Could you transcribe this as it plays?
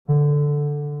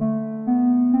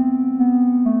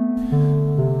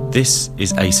This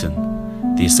is ASEN,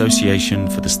 the Association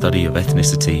for the Study of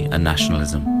Ethnicity and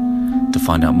Nationalism. To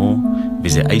find out more,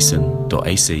 visit asen.ac.uk.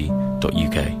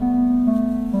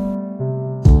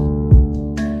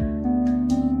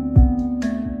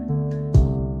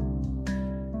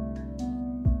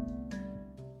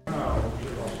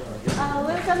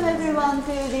 Welcome everyone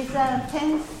to this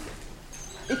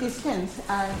 10th,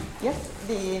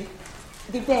 the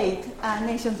debate,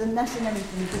 Nations and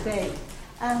Nationalism debate.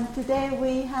 Today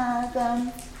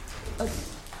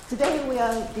we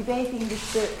are debating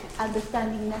this book,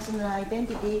 Understanding National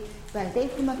Identity, by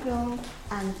David Macron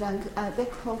and Frank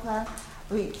Beckhofer,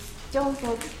 with John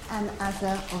Fox and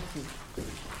Arthur Ofi.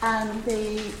 And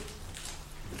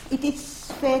it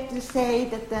is fair to say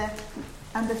that the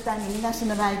Understanding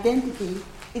National Identity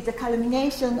is a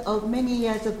culmination of many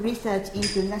years of research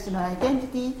into national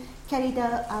identity carried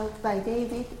out by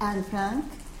David and Frank.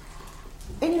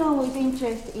 Anyone with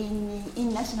interest in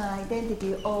national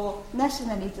identity or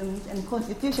nationalism and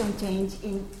constitution change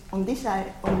on these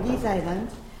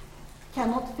islands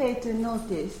cannot fail to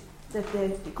notice that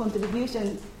the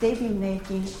contribution they've been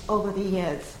making over the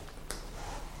years.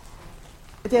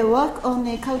 Their work on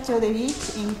a cultural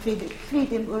elite in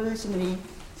Freedom Revolutionary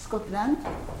Scotland,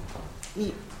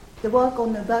 the work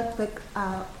on the backpack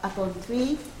upon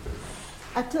tree,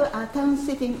 a town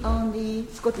sitting on the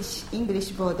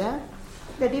Scottish-English border.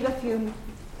 The Riverview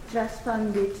Trust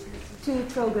funded 2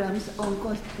 programs on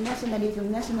nationalism,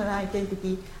 national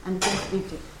identity, and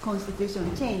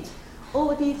constitution change.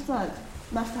 All these works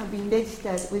must have been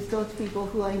registered with those people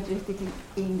who are interested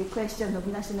in the question of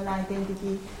national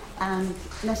identity and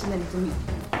nationalism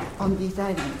on these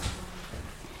islands.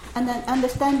 And then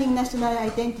understanding national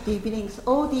identity brings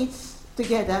all these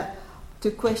together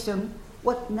to question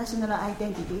what national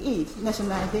identity is,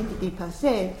 national identity per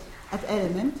se as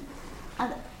element.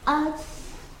 And as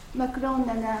Macron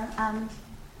and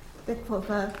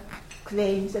Beckhofer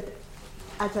claims that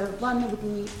as one of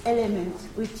the elements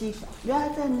which is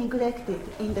rather neglected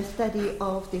in the study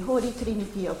of the holy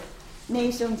trinity of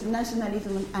nations,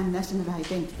 nationalism, and national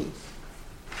identity.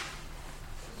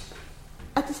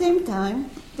 At the same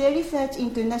time, their research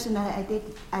into national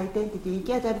identity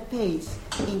gathered pace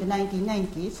in the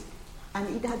 1990s, and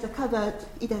it has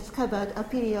covered a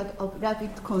period of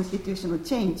rapid constitutional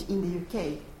change in the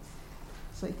UK.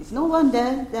 So it is no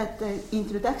wonder that the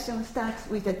introduction starts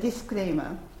with a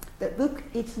disclaimer. The book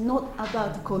is not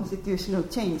about constitutional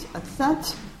change as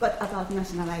such, but about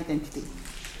national identity.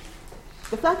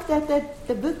 The fact that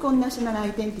the book on national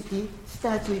identity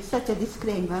starts with such a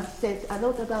disclaimer says a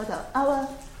lot about our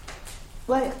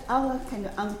kind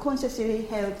of unconsciously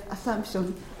held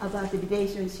assumption about the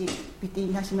relationship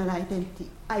between national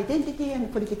identity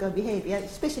and political behavior,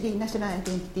 especially national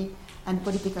identity and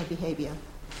political behavior.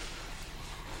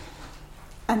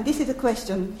 And this is a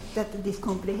question that this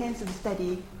comprehensive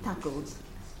study tackles.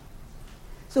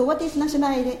 So what is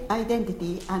national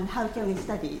identity and how can we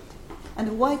study it?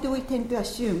 And why do we tend to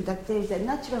assume that there is a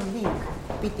natural link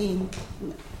between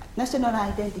national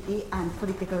identity and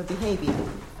political behavior?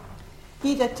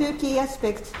 These are 2 key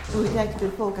aspects we would like to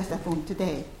focus upon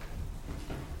today.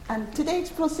 And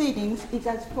today's proceedings is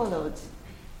as follows.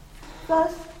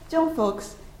 First, John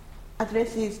Fox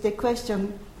addresses the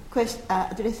questions,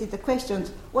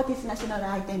 what is national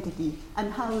identity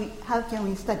and how can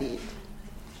we study it?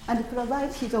 And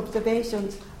provides his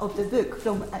observations of the book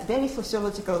from a very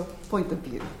sociological point of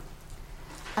view.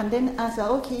 And then Arthur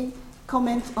Oki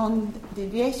comments on the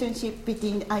relationship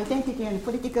between identity and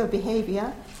political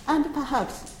behavior, and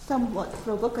perhaps somewhat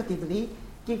provocatively,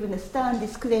 given a stern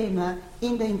disclaimer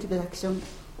in the introduction,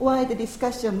 why the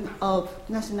discussion of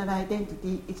national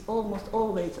identity is almost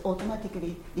always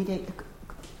automatically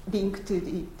linked to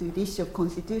the issue of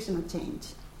constitutional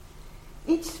change.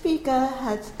 Each speaker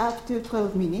has up to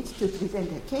 12 minutes to present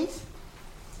their case.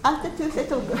 After 2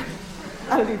 sets of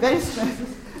I'll be very smart,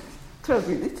 12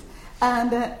 minutes.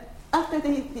 And after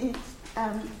the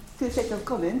 2 sets of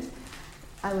comments,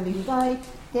 I will invite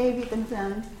David and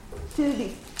Frank to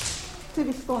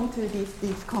respond to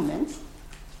these comments.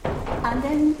 And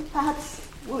then perhaps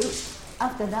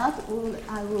after that,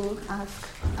 I will ask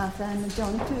Arthur and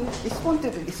John to respond to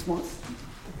the response.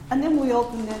 And then we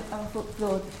open the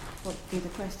floor to the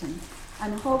questions,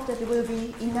 and hope that there will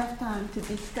be enough time to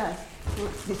discuss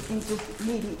this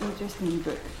really interesting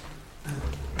book.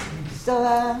 So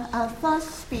our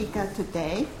first speaker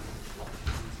today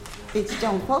is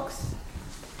John Fox.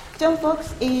 John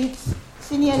Fox is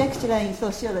senior lecturer in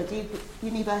sociology,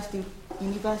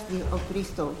 University of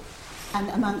Bristol, and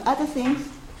among other things,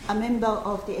 a member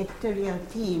of the editorial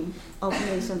team of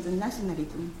Nations and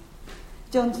Nationalism.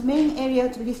 John's main area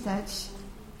of research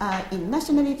in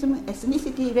nationalism,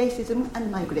 ethnicity, racism,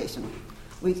 and migration.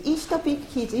 With each topic,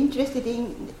 he is interested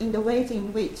in the ways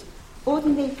in which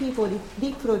ordinary people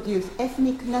reproduce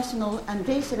ethnic, national, and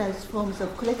racialized forms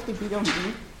of collective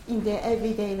belonging in their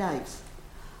everyday lives,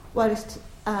 whilst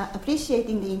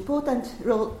appreciating the important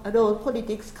role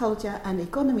politics, culture, and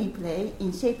economy play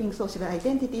in shaping social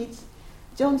identities.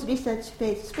 John's research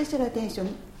pays special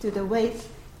attention to the ways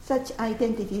such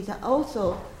identities are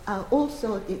also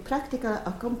the practical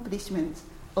accomplishments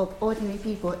of ordinary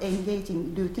people engaging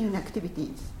in routine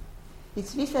activities.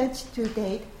 His research to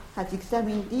date has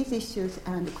examined these issues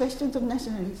and the questions of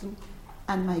nationalism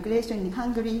and migration in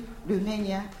Hungary,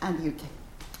 Romania, and UK.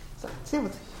 So,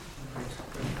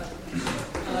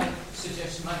 I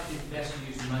suggest it might be best to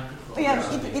use the microphone. Yeah,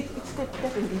 it's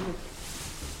definitely good.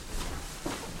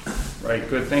 Right,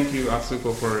 good. Thank you,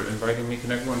 Atsuko, for inviting me.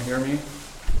 Can everyone hear me?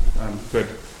 Good.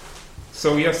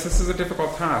 So, yes, this is a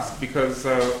difficult task because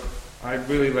I'd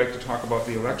really like to talk about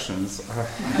the elections.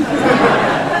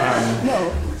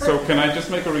 So can I just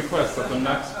make a request that the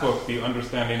next book be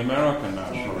Understanding American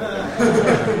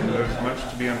Nationalism? There's much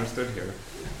to be understood here.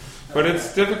 But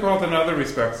it's difficult in other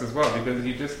respects as well, because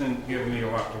you just didn't give me a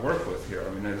lot to work with here. I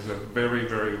mean, it's a very,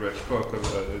 very rich book.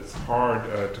 It's hard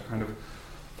to kind of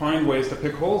find ways to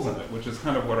pick holes in it, which is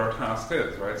kind of what our task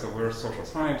is, right? So we're social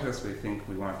scientists. We think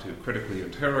we want to critically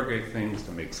interrogate things,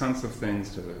 to make sense of things,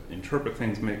 to interpret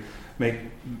things, make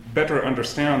better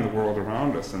understand the world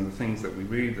around us and the things that we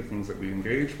read, the things that we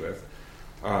engage with,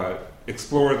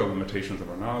 explore the limitations of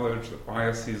our knowledge, the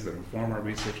biases that inform our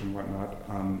research and whatnot.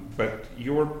 But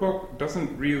your book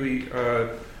doesn't really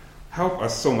help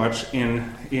us so much in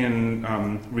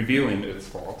revealing its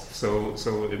faults. So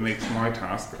it makes my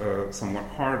task somewhat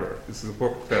harder. This is a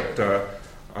book that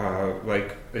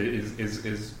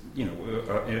is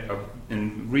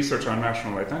in research on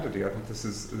national identity. I think this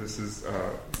is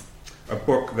a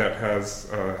book that has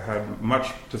had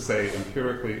much to say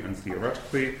empirically and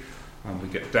theoretically. We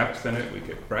get depth in it, we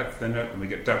get breadth in it, and we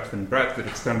get depth and breadth that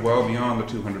extend well beyond the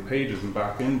 200 pages and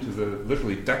back into the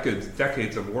literally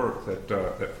decades of work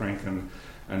that Frank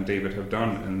and David have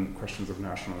done in questions of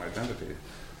national identity.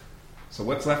 So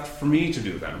what's left for me to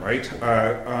do then, right?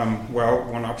 Well,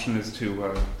 one option is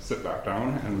to sit back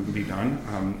down and be done.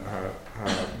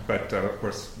 But of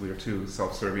course, we are too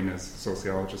self-serving as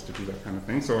sociologists to do that kind of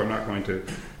thing, so I'm not going to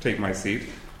take my seat.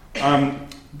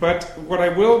 But what I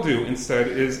will do instead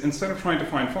is, instead of trying to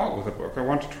find fault with a book, I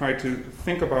want to try to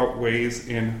think about ways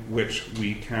in which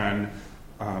we can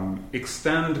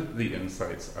extend the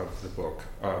insights of the book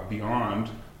beyond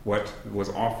what was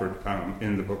offered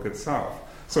in the book itself.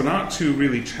 So not to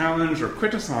really challenge or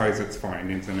criticize its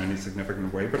findings in any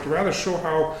significant way, but to rather show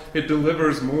how it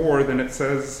delivers more than it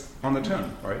says on the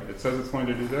tin, right? It says it's going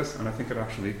to do this, and I think it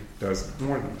actually does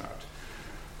more than that.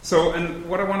 So, and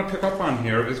what I want to pick up on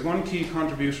here is one key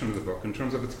contribution to the book in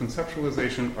terms of its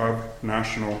conceptualization of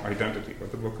national identity,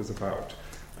 what the book is about.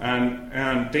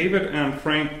 And David and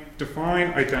Frank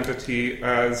define identity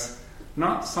as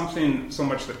not something so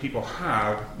much that people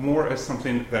have, more as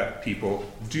something that people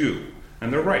do.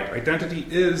 And they're right. Identity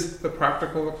is the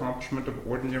practical accomplishment of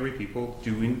ordinary people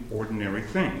doing ordinary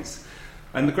things.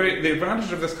 And the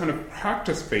advantage of this kind of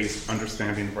practice-based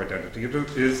understanding of identity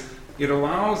is it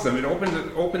allows them, it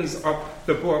opens up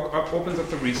the book, opens up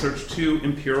the research to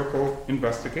empirical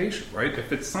investigation, right?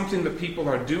 If it's something that people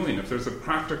are doing, if there's a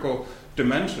practical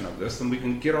dimension of this, then we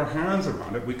can get our hands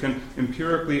around it, we can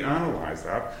empirically analyze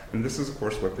that, and this is, of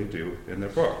course, what they do in their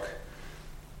book.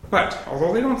 But,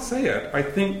 although they don't say it, I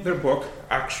think their book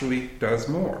actually does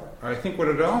more. I think what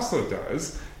it also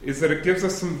does is that it gives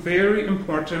us some very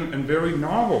important and very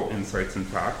novel insights, in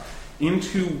fact,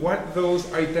 into what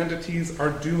those identities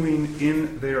are doing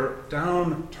in their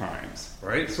down times,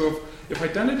 right? So if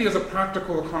identity is a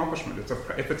practical accomplishment,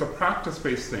 if it's a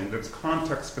practice-based thing that's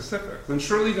context-specific, then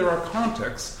surely there are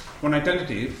contexts when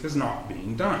identity is not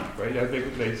being done, right?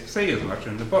 They say as much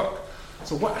in the book.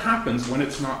 So what happens when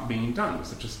it's not being done?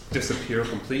 Does it just disappear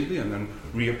completely and then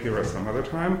reappear at some other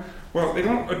time? Well, they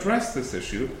don't address this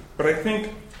issue, but I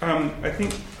think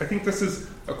this is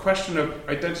a question of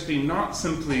identity not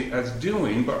simply as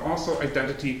doing, but also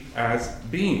identity as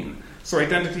being. So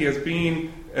identity as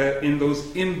being in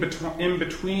those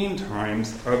in-between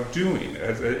times of doing,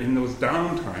 in those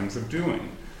down times of doing.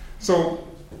 So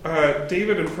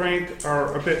David and Frank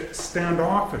are a bit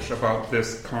standoffish about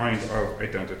this kind of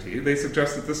identity. They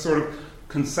suggest that this sort of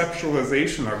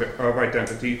conceptualization of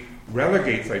identity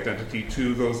relegates identity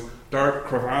to those dark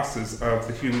crevasses of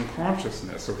the human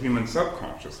consciousness or human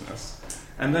subconsciousness.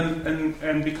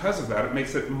 And because of that, it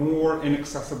makes it more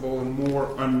inaccessible and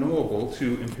more unknowable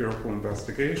to empirical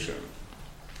investigation.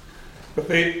 But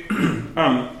they,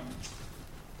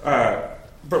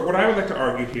 but what I would like to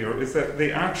argue here is that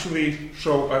they actually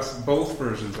show us both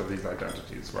versions of these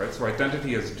identities, right? So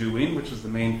identity as doing, which is the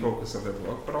main focus of their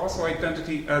book, but also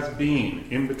identity as being,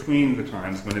 in between the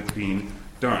times when it's being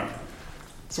done.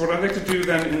 So what I'd like to do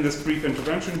then in this brief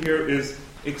intervention here is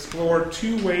explore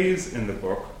two ways in the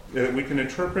book that we can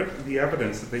interpret the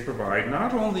evidence that they provide,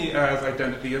 not only as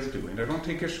identity as doing, I don't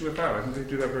take issue with that, I think they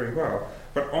do that very well,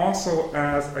 but also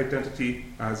as identity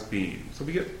as being. So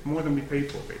we get more than we pay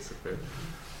for, basically.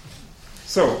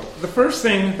 So the first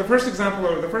example,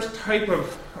 or the first type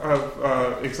of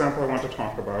example I want to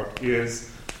talk about is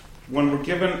when we're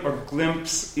given a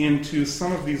glimpse into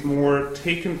some of these more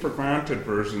taken for granted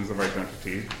versions of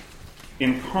identity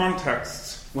in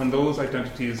contexts when those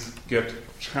identities get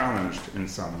challenged in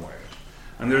some way.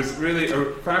 And there's really a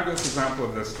fabulous example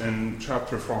of this in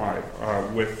chapter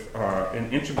 5 with an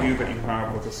interview that you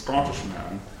have with a Scottish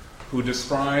man who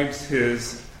describes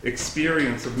his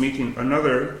experience of meeting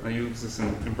another, I use this in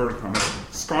inverted commas,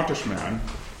 Scottish man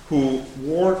who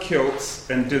wore kilts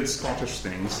and did Scottish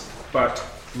things, but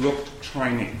looked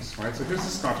Chinese, right? So here's a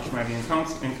Scottish man, he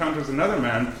encounters another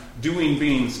man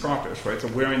being Scottish, right? So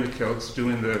wearing the kilts,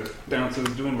 doing the dances,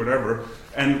 doing whatever,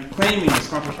 and claiming a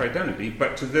Scottish identity,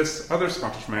 but to this other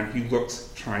Scottish man, he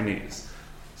looks Chinese.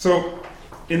 So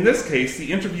in this case, the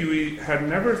interviewee had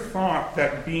never thought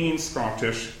that being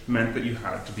Scottish meant that you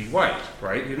had to be white,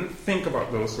 right? He didn't think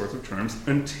about those sorts of terms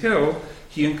until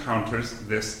he encounters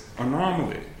this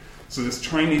anomaly. So this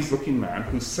Chinese-looking man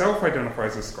who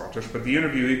self-identifies as Scottish, but the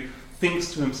interviewee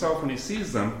thinks to himself when he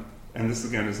sees them, and this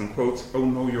again is in quotes, "Oh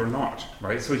no, you're not,"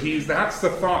 right? So that's the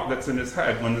thought that's in his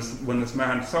head when this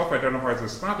man self-identifies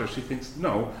as Scottish. He thinks,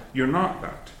 "No, you're not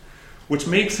that," which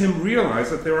makes him realize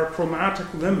that there are chromatic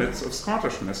limits of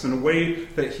Scottishness in a way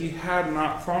that he had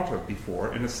not thought of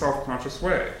before in a self-conscious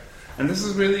way. And this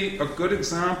is really a good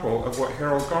example of what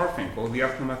Harold Garfinkel, the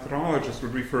ethnomethodologist,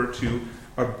 would refer to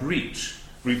as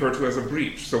a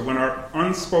breach. So when our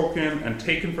unspoken and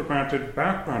taken for granted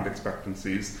background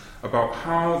expectancies about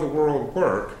how the world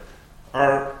works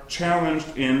are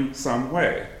challenged in some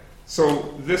way.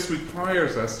 So this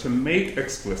requires us to make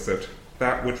explicit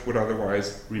that which would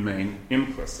otherwise remain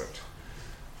implicit.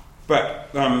 But,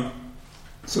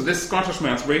 so this Scottish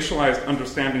man's racialized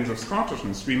understandings of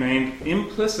Scottishness remained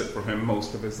implicit for him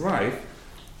most of his life,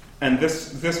 and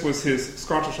this was his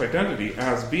Scottish identity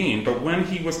as being, but when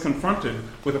he was confronted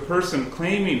with a person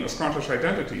claiming a Scottish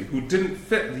identity who didn't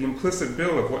fit the implicit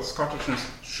bill of what Scottishness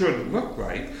should look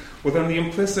like, well then the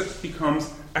implicit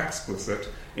becomes explicit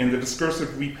in the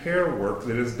discursive repair work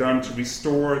that is done to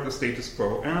restore the status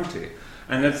quo ante.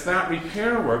 And it's that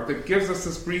repair work that gives us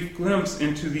this brief glimpse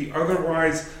into the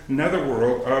otherwise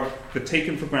netherworld of the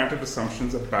taken for granted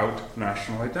assumptions about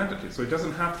national identity. So he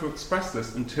doesn't have to express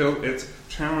this until it's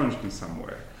challenged in some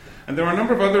way. And there are a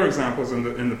number of other examples in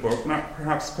the book, not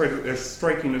perhaps quite as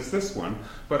striking as this one,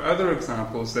 but other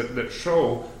examples that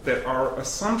show that our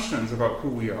assumptions about who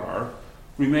we are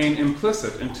remain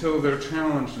implicit until they're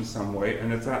challenged in some way,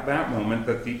 and it's at that moment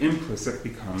that the implicit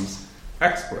becomes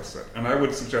explicit. And I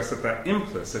would suggest that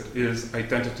implicit is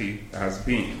identity as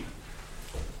being.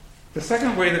 The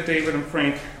second way that David and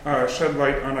Frank shed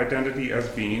light on identity as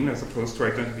being, as opposed to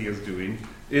identity as doing,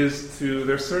 is through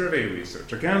their survey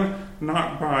research. Again,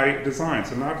 not by design,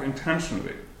 so not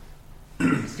intentionally.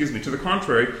 Excuse me. To the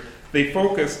contrary, they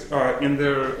focused in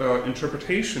their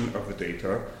interpretation of the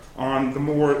data on the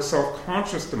more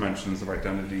self-conscious dimensions of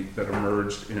identity that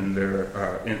emerged in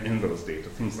those data.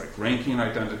 Things like ranking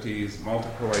identities,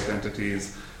 multiple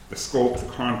identities, the scope, the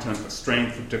content, the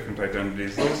strength of different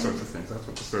identities, those sorts of things. That's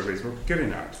what the surveys were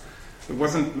getting at. It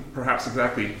wasn't perhaps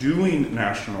exactly doing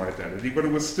national identity, but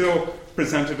it was still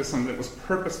presented as something that was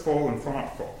purposeful and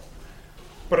thoughtful.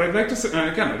 But I'd like to say, and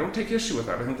again, I don't take issue with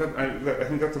that. I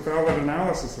think that's a valid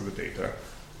analysis of the data.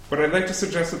 But I'd like to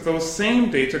suggest that those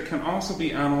same data can also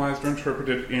be analyzed or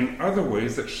interpreted in other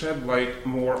ways that shed light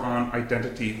more on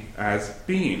identity as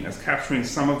being, as capturing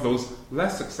some of those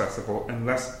less accessible and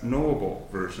less knowable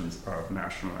versions of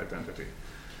national identity.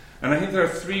 And I think there are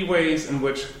three ways in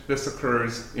which this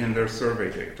occurs in their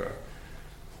survey data.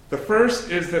 The first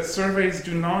is that surveys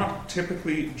do not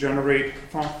typically generate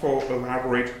thoughtful,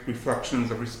 elaborate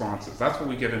reflections of responses. That's what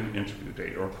we get in interview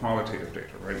data or qualitative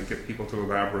data, right? We get people to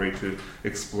elaborate, to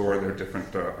explore their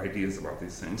different ideas about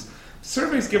these things.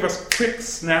 Surveys give us quick,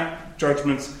 snap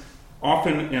judgments,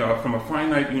 often from a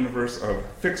finite universe of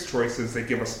fixed choices. They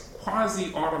give us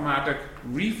quasi-automatic,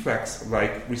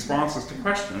 reflex-like responses to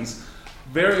questions,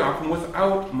 very often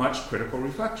without much critical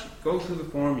reflection. Go through the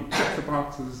form, you check the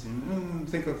boxes, you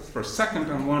think of for a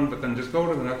second on one, but then just go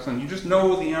to the next one. You just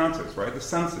know the answers, right? The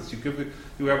census. You're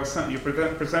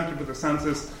presented with a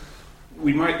census.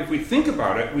 We might, if we think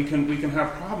about it, we can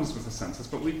have problems with the census,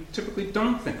 but we typically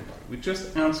don't think about it. We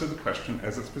just answer the question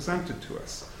as it's presented to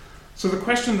us. So the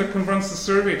question that confronts the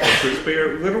survey takers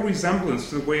bear little resemblance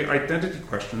to the way identity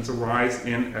questions arise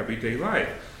in everyday life.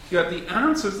 Yet the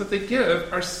answers that they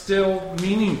give are still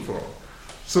meaningful.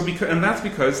 And that's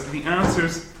because the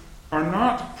answers are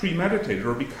not premeditated,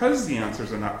 or because the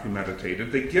answers are not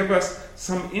premeditated, they give us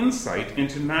some insight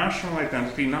into national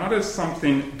identity, not as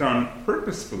something done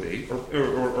purposefully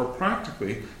or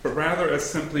practically, but rather as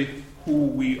simply who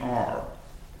we are.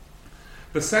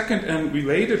 The second and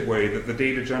related way that the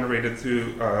data generated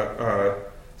through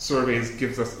surveys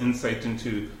gives us insight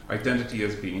into identity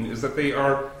as being is that they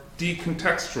are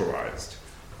decontextualized.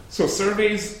 So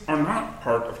surveys are not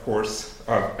part, of course,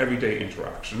 of everyday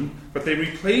interaction, but they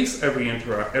replace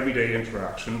everyday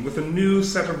interaction with a new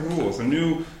set of rules, a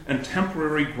new and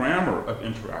temporary grammar of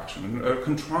interaction, a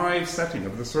contrived setting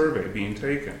of the survey being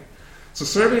taken. So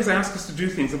surveys ask us to do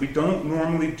things that we don't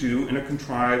normally do in a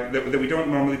contrived, that we don't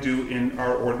normally do in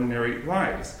our ordinary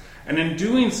lives. And in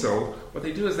doing so, what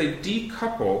they do is they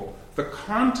decouple the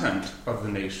content of the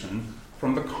nation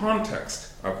from the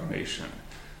context of the nation.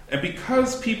 And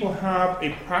because people have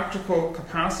a practical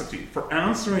capacity for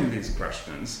answering these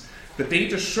questions, the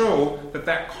data show that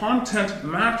that content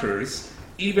matters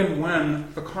even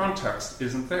when the context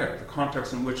isn't there. The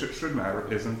context in which it should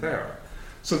matter isn't there.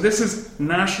 So this is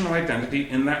national identity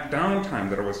in that downtime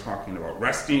that I was talking about,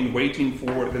 resting, waiting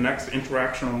for the next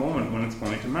interactional moment when it's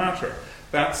going to matter.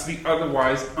 That's the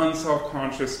otherwise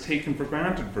unself-conscious,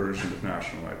 taken-for-granted version of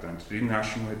national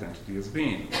identity as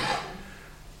being.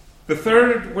 The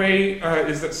third way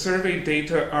is that survey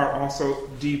data are also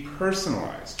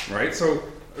depersonalized, right? So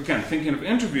again, thinking of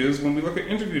interviews, when we look at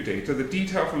interview data, the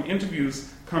detail from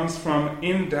interviews comes from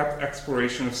in-depth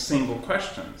exploration of single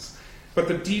questions. But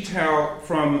the detail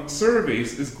from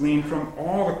surveys is gleaned from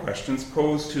all the questions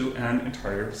posed to an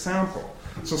entire sample.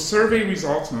 So survey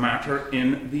results matter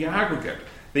in the aggregate.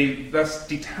 They thus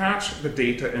detach the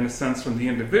data, in a sense, from the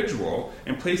individual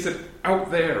and place it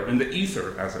out there in the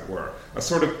ether, as it were, a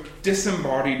sort of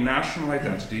disembodied national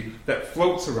identity that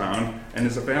floats around and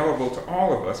is available to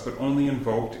all of us, but only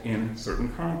invoked in certain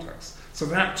contexts. So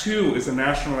that, too, is a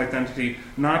national identity,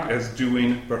 not as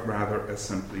doing, but rather as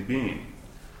simply being.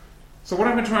 So what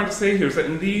I've been trying to say here is that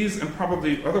in these, and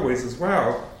probably other ways as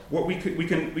well, what we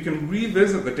can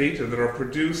revisit the data that are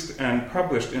produced and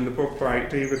published in the book by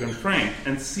David and Frank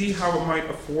and see how it might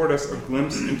afford us a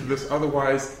glimpse into this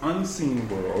otherwise unseen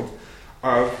world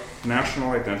of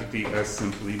national identity as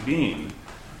simply being.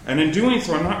 And in doing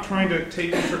so, I'm not trying to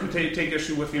take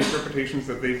issue with the interpretations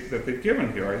that they've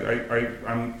given here.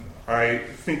 I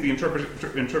think the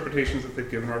interpretations that they've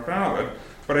given are valid.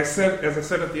 But as I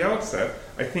said at the outset,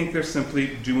 I think they're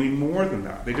simply doing more than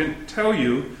that. They didn't tell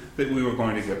you that we were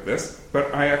going to get this,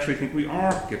 but I actually think we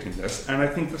are getting this, and I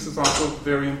think this is also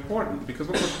very important, because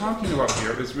what we're talking about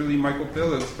here is really Michael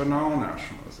Biler's banal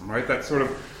nationalism, right? That sort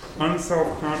of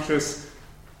unself-conscious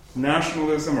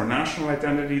nationalism or national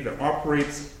identity that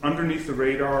operates underneath the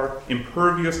radar,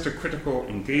 impervious to critical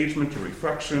engagement, to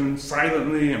reflection,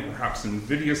 silently and perhaps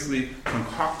invidiously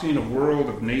concocting a world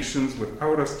of nations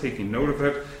without us taking note of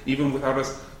it, even without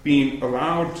us being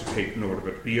allowed to take note of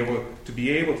it, to be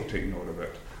able to take note of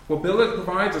it. Well, Biler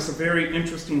provides us a very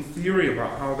interesting theory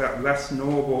about how that less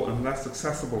knowable and less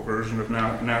accessible version of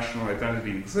national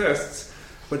identity exists,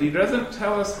 but he doesn't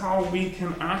tell us how we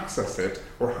can access it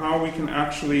or how we can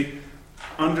actually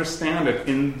understand it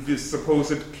in the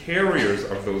supposed carriers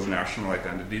of those national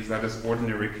identities, that is,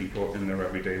 ordinary people in their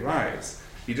everyday lives.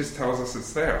 He just tells us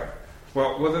it's there.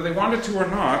 Well, whether they wanted to or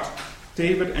not,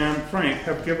 David and Frank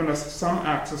have given us some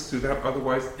access to that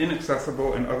otherwise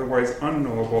inaccessible and otherwise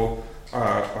unknowable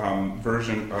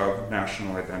version of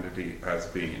national identity as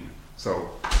being. So,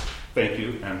 thank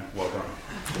you and well done.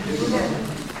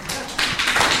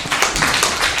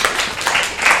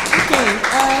 Okay,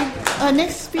 our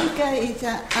next speaker is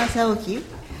Arthur Oki.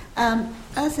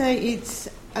 Arthur is,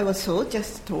 I was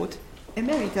just told,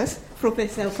 Emeritus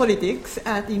Professor of Politics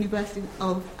at the University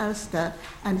of Ulster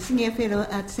and Senior Fellow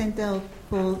at Centre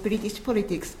for British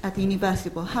Politics at the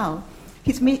University of Hull.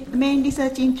 His main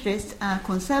research interests are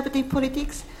conservative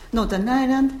politics, Northern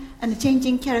Ireland, and the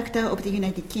changing character of the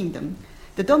United Kingdom.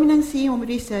 The dominant theme of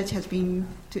research has been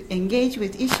to engage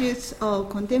with issues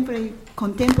of contemporary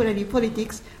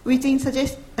politics within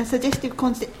suggestive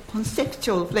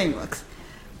conceptual frameworks.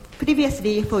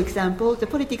 Previously, for example, the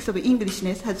politics of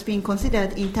Englishness has been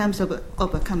considered in terms of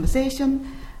a conversation,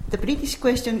 the British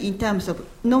question in terms of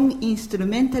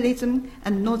non-instrumentalism,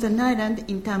 and Northern Ireland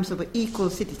in terms of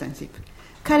equal citizenship.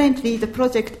 Currently, the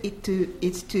project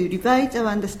is to revise our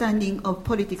understanding of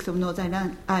politics of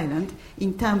Northern Ireland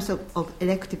in terms of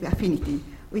elective affinity,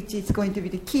 which is going to be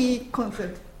the key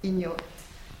concept in your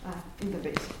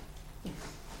intervention. Yes.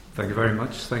 Thank you very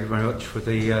much. Thank you very much for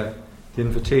the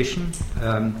invitation.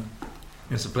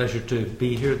 It's a pleasure to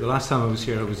be here. The last time I was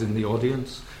here, I was in the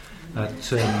audience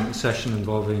at a session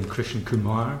involving Krishan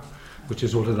Kumar, which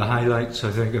is one of the highlights,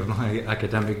 I think, of my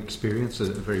academic experience,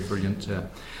 a very brilliant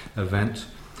event.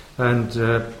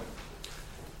 And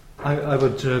I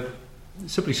would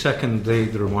simply second the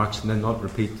remarks and then not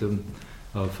repeat them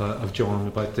of John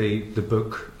about the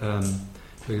book,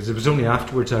 because it was only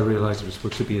afterwards I realised it was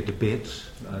supposed to be a debate.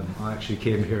 I actually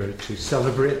came here to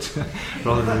celebrate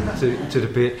rather than to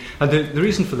debate. And the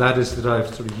reason for that is that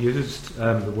I've sort of used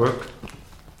the work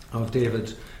of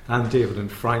David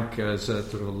and Frank as a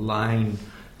sort of a line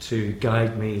to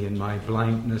guide me in my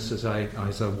blindness as I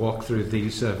walk through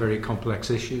these very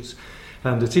complex issues.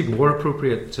 And it's even more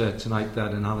appropriate tonight,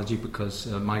 that analogy, because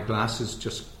my glasses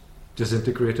just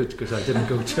disintegrated because I didn't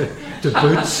go to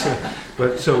Boots.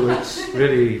 But so it's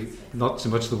really not so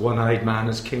much the one-eyed man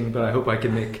as king, but I hope I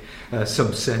can make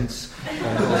some sense. In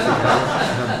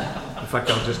fact,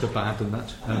 I'll just abandon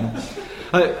that.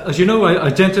 As you know,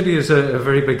 identity is a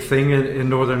very big thing in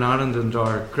Northern Ireland, and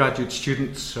our graduate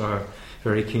students are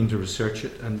very keen to research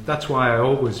it, and that's why I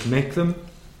always make sure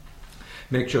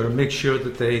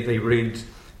that they read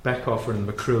Beckhofer and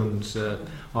Macrone's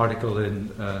article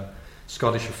in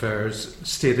Scottish Affairs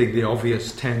stating the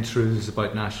obvious 10 truths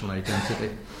about national identity,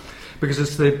 because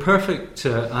it's the perfect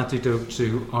antidote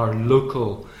to our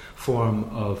local form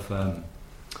of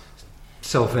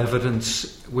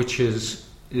self-evidence, which is,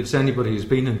 if anybody who's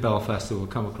been in Belfast will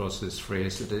come across this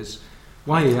phrase, it is,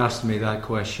 why you asked me that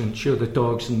question? Sure, the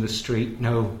dogs in the street,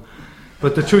 no.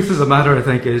 But the truth of the matter, I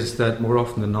think, is that more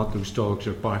often than not, those dogs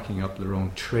are barking up the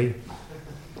wrong tree.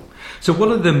 So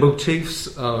one of the motifs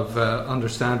of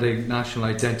understanding national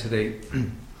identity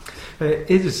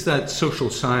is that social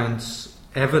science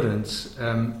evidence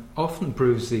often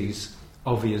proves these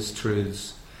obvious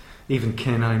truths, even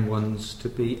canine ones, to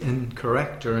be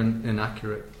incorrect or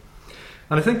inaccurate.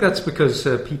 And I think that's because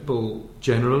people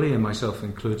generally, and myself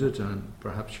included, and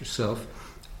perhaps yourself,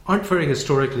 aren't very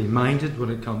historically minded when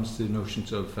it comes to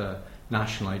notions of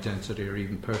national identity or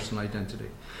even personal identity.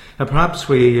 And perhaps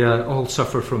we all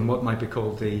suffer from what might be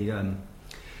called the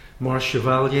Maurice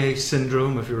Chevalier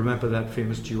syndrome, if you remember that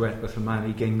famous duet with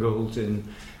Hermione Gingold in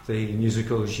the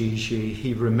musical Gigi.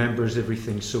 He remembers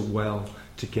everything so well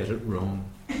to get it wrong.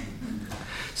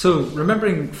 So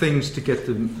remembering things to get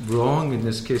them wrong in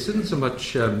this case isn't so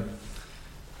much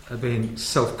being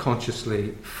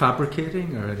self-consciously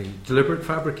fabricating or any deliberate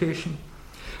fabrication.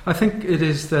 I think it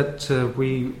is that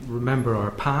we remember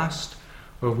our past,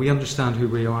 or we understand who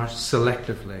we are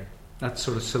selectively. That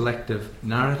sort of selective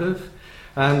narrative.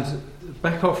 And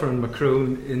Beckhofer and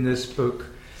Macrone in this book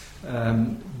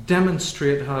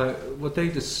demonstrate how what they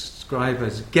describe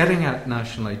as getting at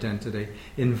national identity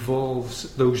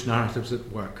involves those narratives at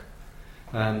work.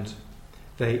 And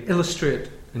they illustrate,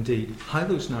 indeed, how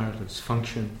those narratives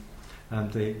function,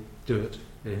 and they do it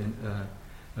in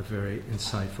a very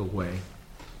insightful way.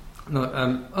 Now,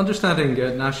 understanding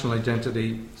national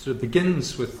identity sort of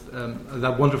begins with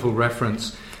that wonderful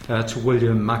reference to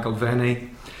William McIlvenney,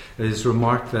 his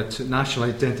remark that national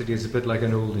identity is a bit like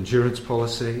an old insurance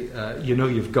policy. You know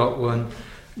you've got one,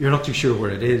 you're not too sure where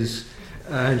it is,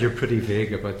 and you're pretty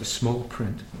vague about the small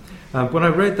print. When I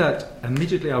read that,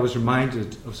 immediately I was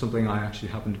reminded of something I actually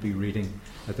happened to be reading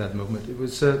at that moment. It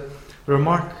was a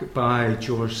remark by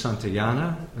George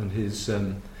Santayana in his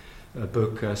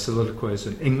book Soliloquies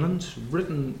in England,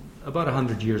 written about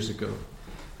 100 years ago.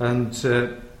 And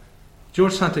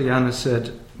George Santayana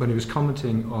said, when he was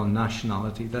commenting on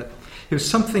nationality, that it was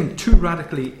something too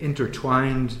radically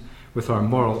intertwined with our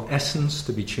moral essence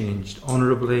to be changed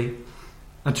honourably,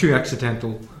 and too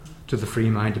accidental to the free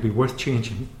mind to be worth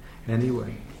changing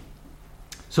anyway.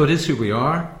 So it is who we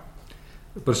are,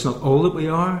 but it's not all that we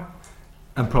are,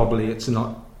 and probably it's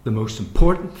not the most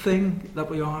important thing that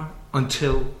we are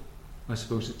until, I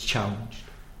suppose, it's challenged.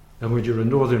 And when you're in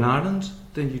Northern Ireland,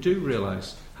 then you do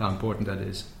realise how important that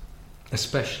is,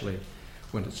 especially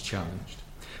when it's challenged.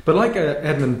 But like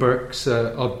Edmund Burke's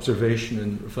observation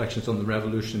and reflections on the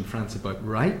revolution in France about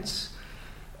rights,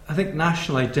 I think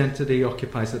national identity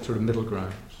occupies that sort of middle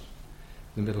ground.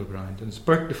 The middle ground. And as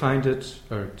Burke defined it,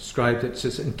 or described it, it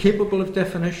says, incapable of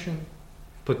definition,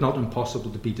 but not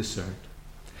impossible to be discerned.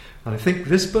 And I think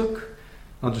this book,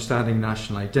 Understanding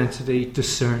National Identity,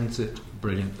 discerns it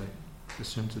brilliantly.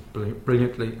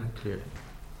 Brilliantly and clearly.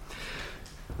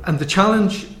 And the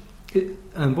challenge,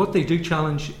 and what they do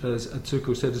challenge, as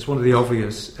Atsuko said, is one of the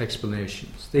obvious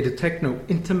explanations. They detect no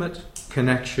intimate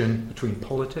connection between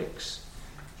politics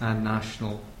and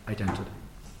national identity.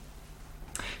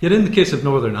 Yet in the case of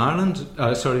Northern Ireland,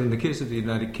 in the case of the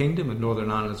United Kingdom, and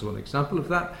Northern Ireland is one example of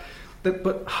that,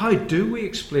 but how do we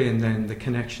explain then the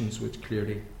connections which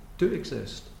clearly do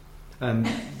exist? And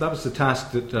that was the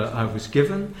task that I was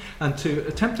given. And to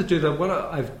attempt to do that, what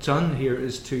I've done here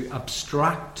is to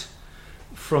abstract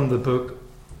from the book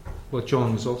what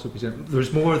John was also presenting.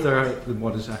 There's more there than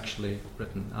what is actually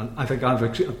written. And I think I've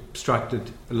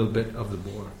abstracted a little bit of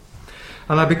the more.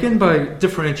 And I begin by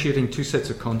differentiating two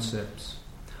sets of concepts.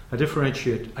 I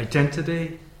differentiate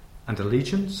identity and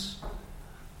allegiance.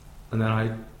 And then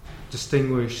I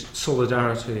distinguish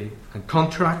solidarity and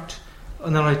contract.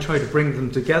 And then I try to bring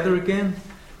them together again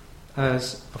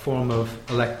as a form of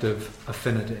elective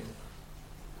affinity.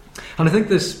 And I think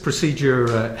this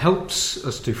procedure helps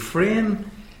us to frame,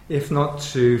 if not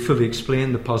to fully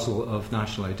explain, the puzzle of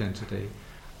national identity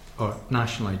or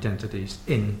national identities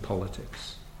in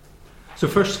politics. So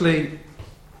firstly,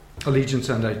 allegiance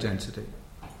and identity.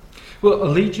 Well,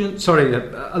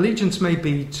 allegiance may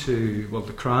be to,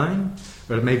 the crown,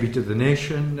 or it may be to the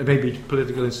nation, it may be to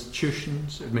political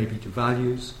institutions, it may be to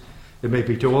values, it may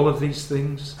be to all of these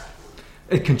things.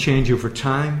 It can change over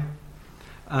time,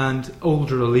 and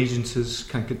older allegiances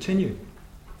can continue.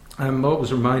 I'm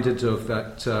always reminded of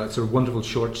that sort of wonderful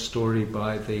short story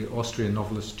by the Austrian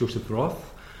novelist Joseph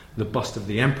Roth, The Bust of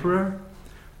the Emperor,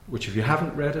 which if you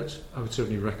haven't read it, I would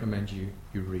certainly recommend you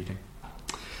reading.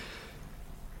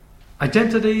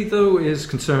 Identity, though, is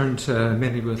concerned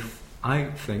mainly with, I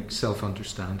think,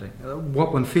 self-understanding.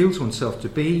 What one feels oneself to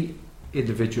be,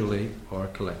 individually or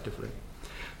collectively.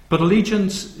 But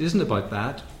allegiance isn't about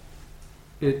that.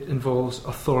 It involves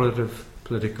authoritative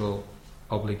political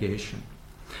obligation.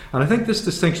 And I think this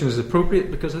distinction is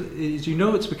appropriate because, as you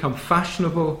know, it's become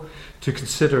fashionable to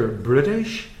consider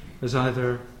British as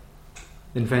either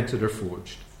invented or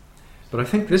forged. But I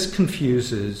think this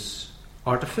confuses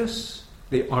artifice,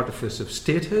 the artifice of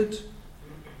statehood,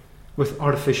 with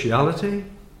artificiality,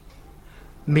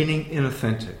 meaning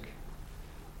inauthentic,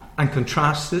 and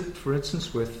contrasts it, for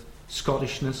instance, with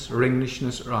Scottishness or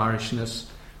Englishness or Irishness,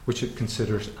 which it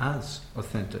considers as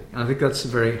authentic. And I think that's a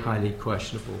very highly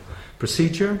questionable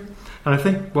procedure. And I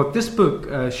think what this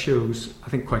book shows, I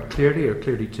think quite clearly, or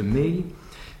clearly to me,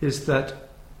 is that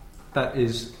that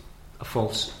is a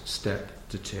false step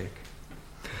to take.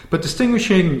 But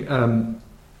distinguishing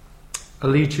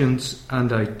allegiance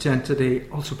and identity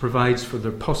also provides for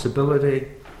the possibility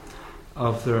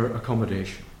of their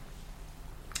accommodation.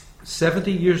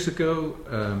 70 years ago,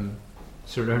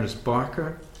 Sir Ernest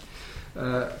Barker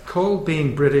called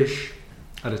being British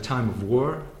at a time of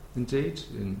war, indeed,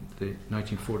 in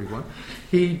 1941.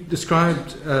 He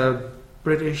described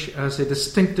British as a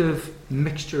distinctive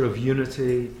mixture of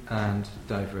unity and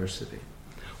diversity.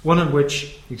 One in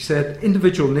which, he said,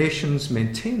 individual nations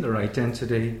maintain their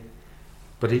identity,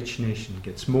 but each nation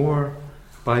gets more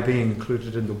by being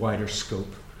included in the wider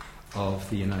scope of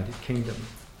the United Kingdom.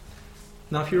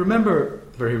 Now, if you remember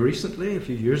very recently, a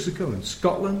few years ago in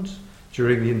Scotland,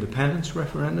 during the independence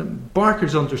referendum,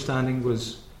 Barker's understanding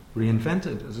was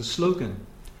reinvented as a slogan,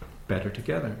 better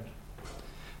together.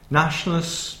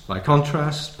 Nationalists, by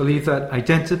contrast, believe that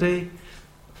identity,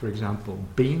 for example,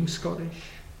 being Scottish,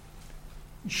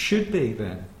 should be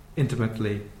then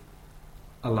intimately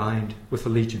aligned with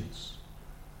allegiance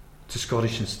to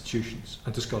Scottish institutions,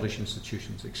 and to Scottish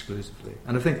institutions exclusively.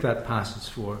 And I think that passes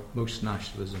for most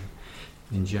nationalism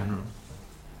in general.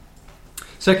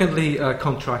 Secondly,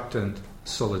 contract and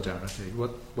solidarity.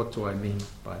 What do I mean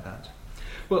by that?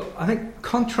 Well, I think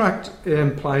contract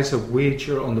implies a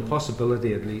wager on the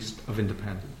possibility, at least, of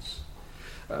independence.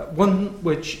 One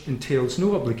which entails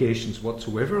no obligations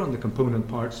whatsoever on the component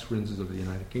parts, for instance, of the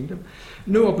United Kingdom.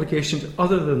 No obligations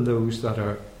other than those that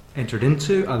are entered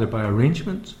into, either by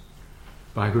arrangement,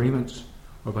 by agreement,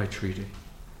 or by treaty.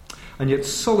 And yet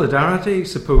solidarity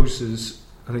supposes,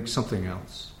 I think, something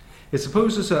else. It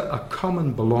supposes a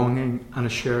common belonging and a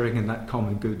sharing in that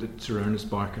common good that Sir Ernest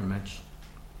Barker mentioned.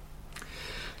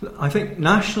 I think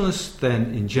nationalists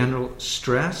then, in general,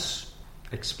 stress,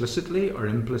 explicitly or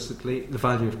implicitly, the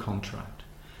value of contract.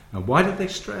 Now, why did they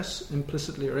stress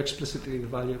implicitly or explicitly the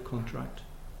value of contract?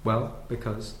 Well,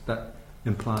 because that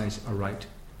implies a right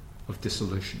of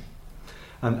dissolution.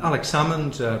 And Alex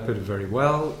Salmond put it very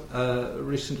well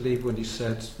recently when he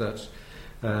said that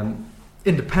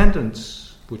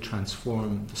Independence would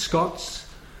transform the Scots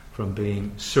from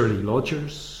being surly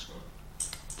lodgers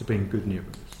to being good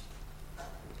neighbours.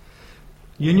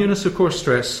 Unionists, of course,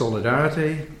 stress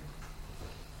solidarity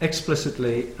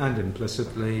explicitly and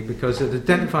implicitly because it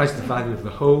identifies the value of the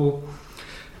whole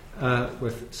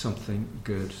with something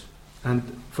good.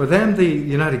 And for them, the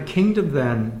United Kingdom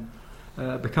then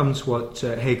becomes what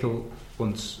Hegel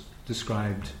once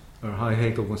described, or how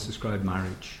Hegel once described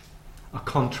marriage, a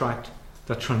contract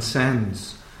that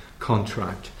transcends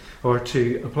contract. Or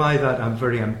to apply that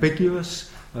very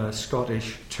ambiguous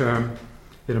Scottish term,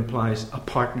 it implies a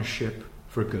partnership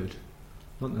for good.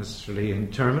 Not necessarily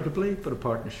interminably, but a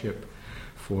partnership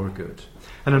for good.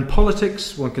 And in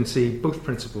politics, one can see both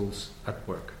principles at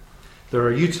work. There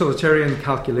are utilitarian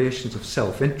calculations of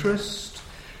self-interest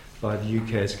by the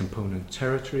UK's component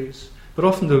territories, but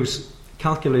often those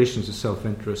calculations of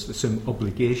self-interest assume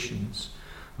obligations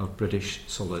of British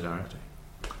solidarity.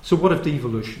 So what of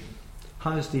devolution?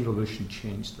 How has devolution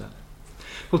changed that?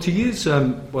 Well, to use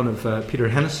one of Peter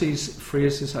Hennessy's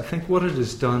phrases, I think what it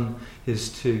has done is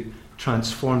to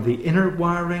transform the inner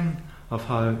wiring of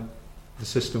how the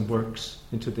system works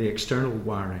into the external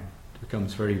wiring. It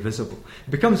becomes very visible.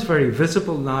 It becomes very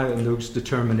visible now in those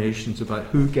determinations about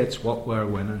who gets what, where,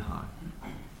 when, and how.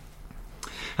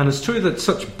 And it's true that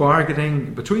such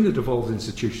bargaining between the devolved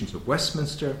institutions of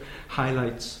Westminster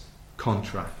highlights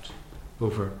contract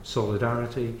over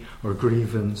solidarity, or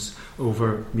grievance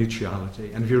over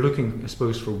mutuality. And if you're looking, I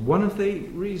suppose, for one of the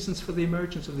reasons for the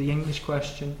emergence of the English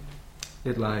question,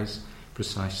 it lies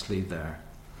precisely there.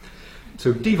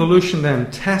 So devolution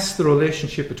then tests the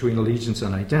relationship between allegiance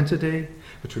and identity,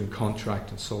 between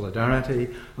contract and solidarity,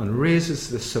 and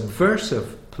raises the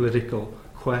subversive political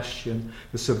question,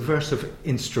 the subversive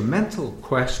instrumental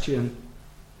question,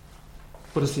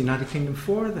 what is the United Kingdom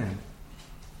for then?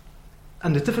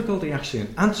 And the difficulty actually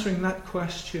in answering that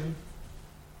question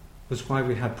was why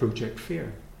we had Project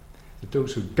Fear. That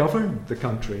those who govern the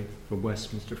country from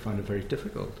Westminster found it very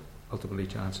difficult, ultimately,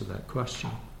 to answer that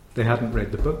question. They hadn't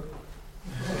read the book.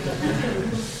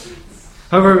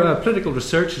 However, political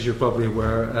research, as you're probably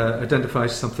aware,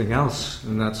 identifies something else,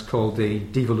 and that's called the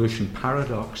devolution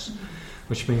paradox,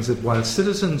 which means that while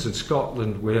citizens in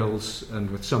Scotland, Wales,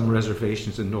 and with some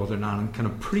reservations in Northern Ireland can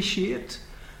appreciate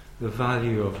the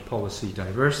value of policy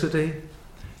diversity,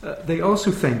 they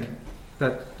also think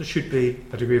that there should be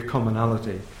a degree of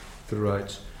commonality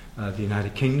throughout the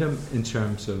United Kingdom in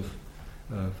terms of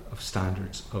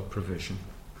standards of provision.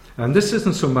 And this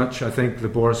isn't so much, I think, the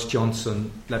Boris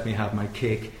Johnson, let me have my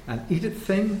cake and eat it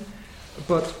thing,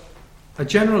 but a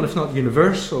general, if not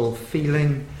universal,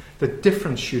 feeling that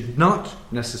difference should not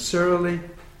necessarily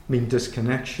mean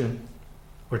disconnection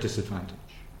or disadvantage.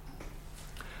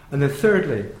 And then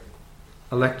thirdly,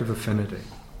 elective affinity.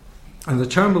 And the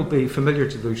term will be familiar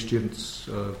to those students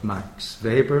of Max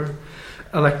Weber.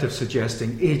 Elective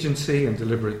suggesting agency and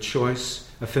deliberate choice,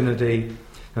 affinity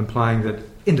implying that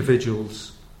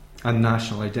individuals and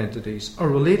national identities are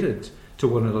related to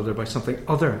one another by something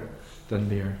other than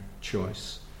mere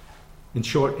choice. In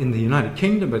short, in the United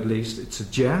Kingdom at least, it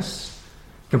suggests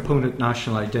component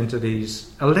national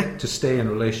identities elect to stay in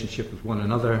relationship with one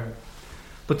another,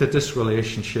 but that this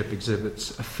relationship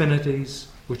exhibits affinities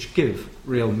which give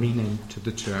real meaning to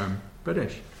the term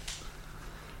British.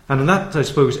 And in that, I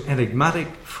suppose,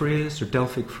 enigmatic phrase or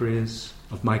Delphic phrase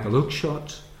of Michael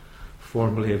Oakeshott,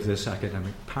 formerly of this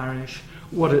academic parish,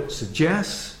 what it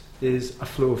suggests is a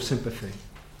flow of sympathy.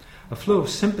 A flow of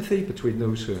sympathy between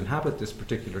those who inhabit this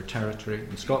particular territory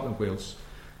in Scotland, Wales,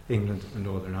 England and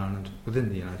Northern Ireland within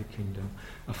the United Kingdom.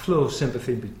 A flow of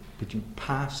sympathy between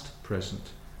past,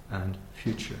 present and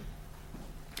future.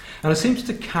 And it seems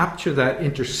to capture that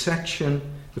intersection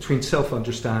between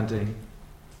self-understanding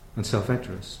and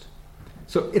self-interest.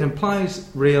 So it implies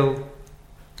real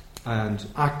and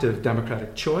active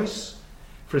democratic choice.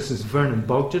 For instance, Vernon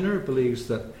Bogdaner believes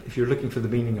that if you're looking for the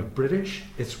meaning of British,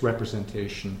 it's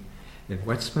representation in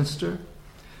Westminster.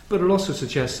 But it also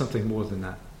suggests something more than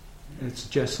that. It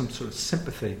suggests some sort of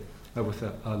sympathy with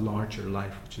a larger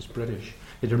life, which is British.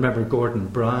 You remember Gordon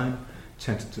Brown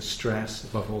tended to stress,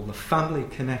 above all, the family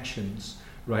connections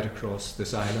right across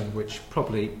this island, which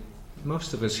probably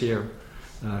most of us here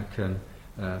can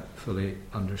fully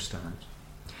understand.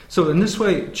 So in this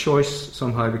way, choice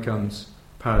somehow becomes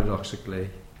paradoxically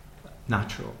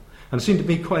natural. And it seemed to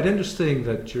be quite interesting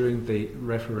that during the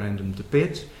referendum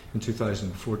debate in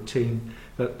 2014,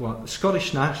 that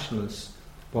Scottish nationalists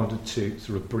wanted to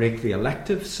sort of break the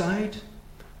elective side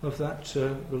of that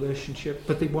relationship,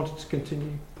 but they wanted to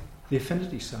continue the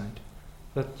affinity side,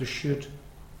 that there should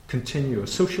continue a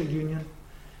social union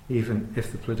even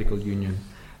if the political union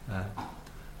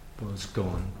was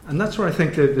gone. And that's where I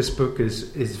think that this book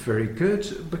is very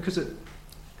good, because it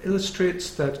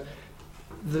illustrates that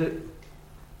the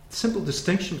simple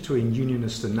distinction between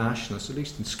unionists and nationalists, at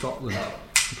least in Scotland, and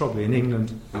probably in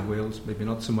England and Wales, maybe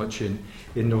not so much in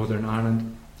Northern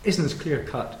Ireland, isn't as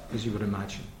clear-cut as you would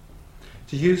imagine.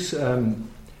 To use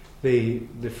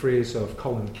the phrase of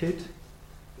Colin Kidd,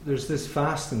 there's this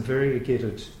vast and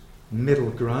variegated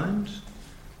middle ground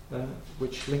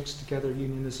which links together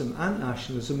unionism and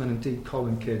nationalism, and indeed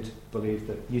Colin Kidd believed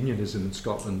that unionism in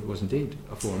Scotland was indeed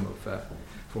a form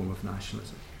of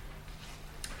nationalism.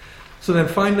 So then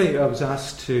finally I was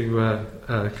asked to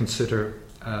consider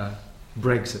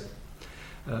Brexit.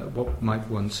 What might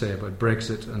one say about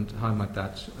Brexit, and how might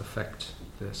that affect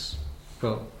this?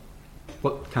 Well,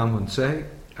 what can one say?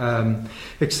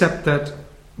 Except that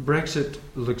Brexit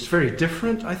looks very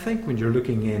different, I think, when you're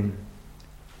looking in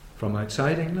from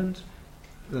outside England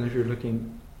than if you're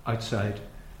looking outside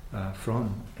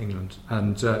from England.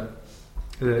 And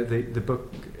the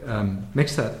book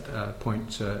makes that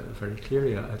point very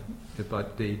clearly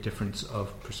about the difference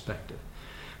of perspective.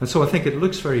 And so I think it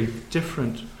looks very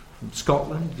different from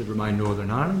Scotland, never mind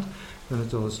Northern Ireland, than it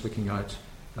does looking out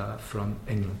from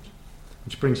England.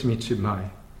 Which brings me to my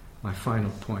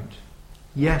final point.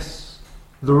 Yes,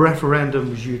 the referendum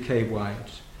was UK-wide.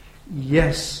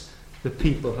 Yes, the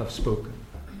people have spoken.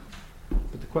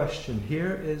 But the question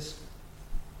here is,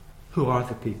 who are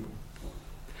the people?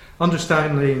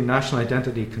 Understanding national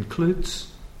identity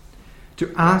concludes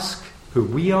to ask who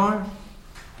we are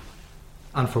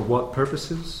and for what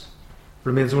purposes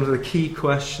remains one of the key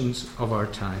questions of our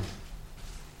time.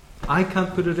 I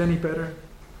can't put it any better,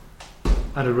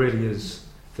 and it really is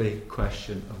the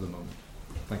question of the moment.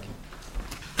 Thank you.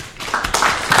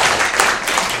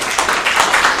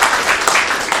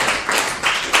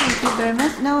 Thank you very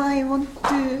much. Now I want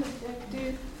to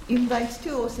invite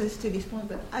two authors to respond,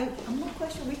 but I'm not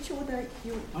quite sure which order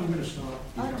you... I'm going to start.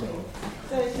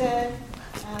 Okay.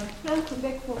 So Frank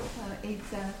Beckford is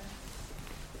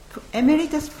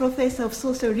Emeritus Professor of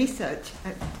Social Research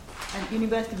at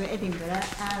University of Edinburgh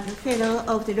and Fellow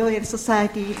of the Royal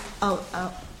Society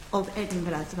of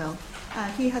Edinburgh as well.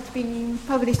 He has been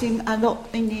publishing a lot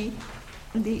in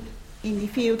the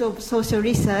field of social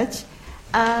research,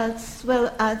 as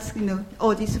well as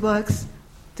all these works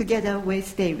together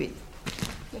with David.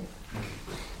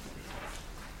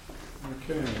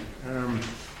 Okay.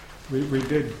 We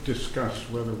did discuss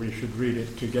whether we should read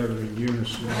it together in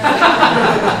unison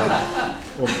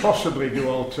or possibly do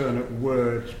alternate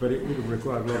words, but it would have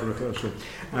required a lot of rehearsal.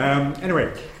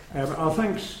 Anyway, our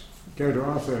thanks go to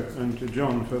Arthur and to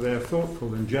John for their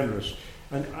thoughtful and generous,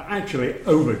 and actually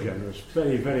over-generous,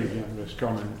 very, very generous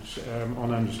comments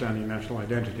on understanding national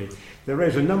identity. They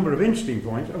raise a number of interesting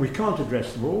points, and we can't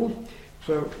address them all,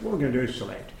 so what we're going to do is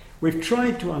select. We've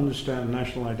tried to understand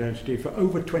national identity for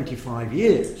over 25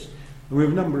 years, and we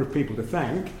have a number of people to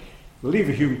thank. The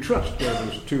Leverhulme Trust gave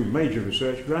us 2 major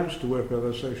research grants to work with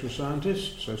other social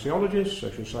scientists, sociologists,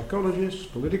 social psychologists,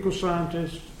 political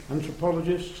scientists,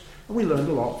 anthropologists, and we learned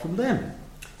a lot from them.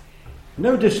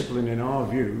 No discipline, in our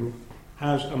view,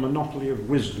 has a monopoly of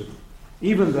wisdom,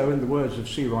 even though, in the words of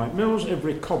C. Wright Mills,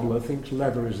 every cobbler thinks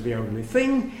leather is the only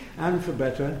thing, and for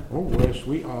better or worse,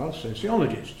 we are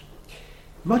sociologists.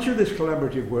 Much of this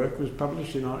collaborative work was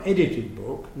published in our edited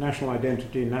book, National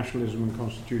Identity, Nationalism and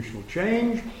Constitutional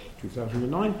Change,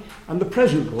 2009, and the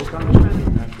present book,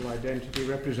 Understanding National Identity,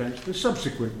 represents the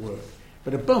subsequent work,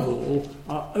 but above all,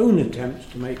 our own attempts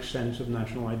to make sense of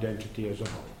national identity as a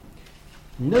whole.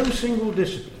 No single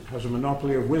discipline has a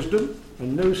monopoly of wisdom,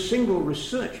 and no single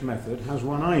research method has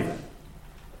one either.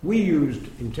 We used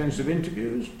intensive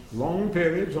interviews, long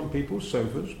periods on people's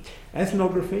sofas,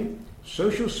 ethnography,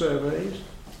 social surveys,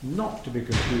 not to be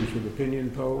confused with opinion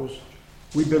polls.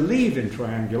 We believe in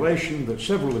triangulation, that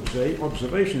several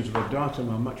observations of a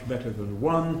datum are much better than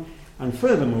one, and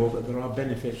furthermore that there are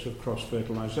benefits of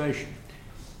cross-fertilisation.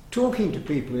 Talking to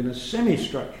people in a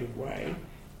semi-structured way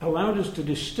allowed us to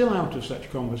distill out of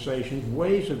such conversations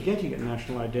ways of getting at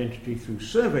national identity through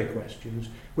survey questions,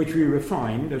 which we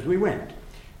refined as we went.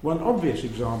 One obvious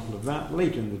example of that,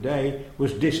 late in the day,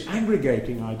 was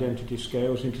disaggregating identity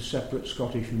scales into separate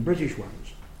Scottish and British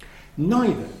ones.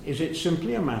 Neither is it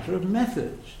simply a matter of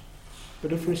methods,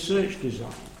 but of research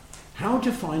design. How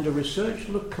to find a research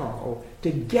locale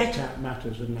to get at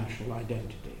matters of national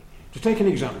identity. To take an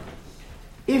example,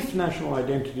 if national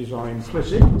identities are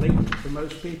implicit, latent for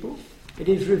most people, it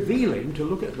is revealing to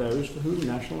look at those for whom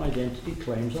national identity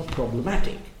claims are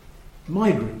problematic.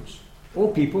 Migrants,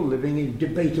 or people living in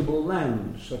debatable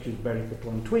lands, such as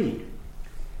Berwick-upon-Tweed.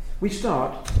 We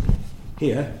start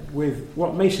here with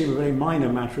what may seem a very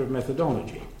minor matter of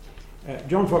methodology.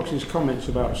 John Fox's comments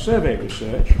about survey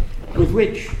research, with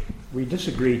which we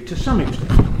disagree to some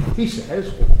extent. He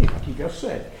says, like he just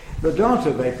said, the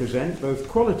data they present, both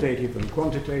qualitative and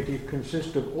quantitative,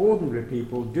 consist of ordinary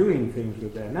people doing things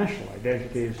with their national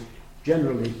identities,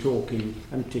 generally talking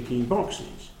and ticking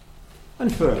boxes.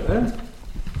 And further,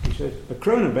 he says,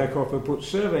 Kronenberghofer puts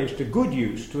surveys to good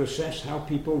use to assess how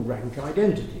people rank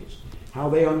identities, how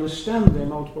they understand their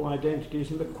multiple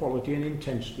identities and the quality and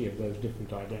intensity of those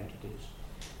different identities.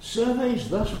 Surveys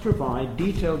thus provide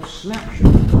detailed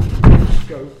snapshots of the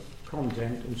scope,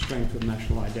 content and strength of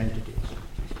national identities.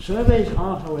 Surveys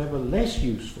are, however, less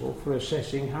useful for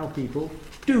assessing how people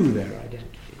do their identities.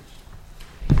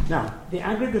 Now, the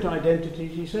aggregate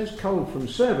identities, he says, culled from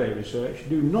survey research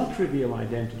do not reveal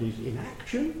identities in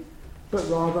action, but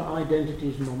rather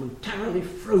identities momentarily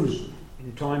frozen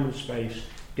in time and space,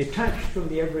 detached from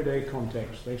the everyday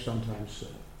context they sometimes serve.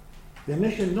 They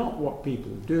measure not what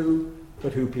people do,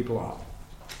 but who people are.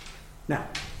 Now,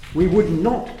 we would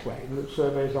not claim that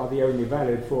surveys are the only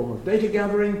valid form of data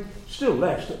gathering, still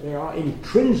less that they are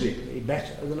intrinsically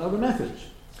better than other methods.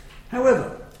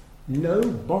 However, no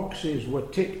boxes were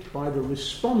ticked by the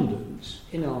respondents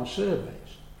in our surveys.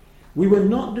 We were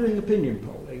not doing opinion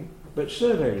polling, but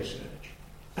survey research.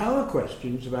 Our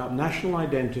questions about national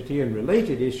identity and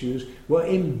related issues were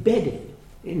embedded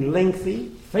in lengthy,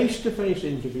 face-to-face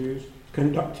interviews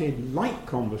conducted like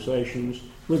conversations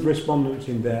with respondents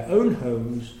in their own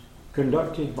homes,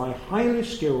 conducted by highly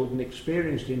skilled and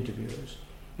experienced interviewers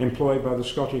employed by the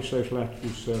Scottish Social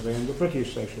Attitudes Survey and the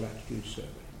British Social Attitudes Survey.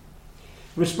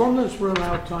 Respondents were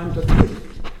allowed time to think,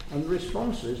 and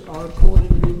responses are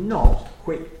accordingly not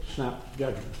quick, snap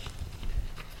judgments.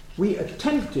 We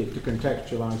attempted to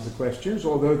contextualise the questions,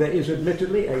 although there is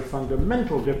admittedly a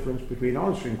fundamental difference between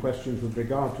answering questions with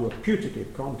regard to a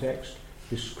putative context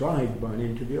described by an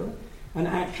interviewer and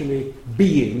actually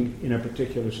being in a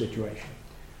particular situation.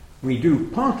 We do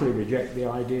partly reject the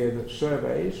idea that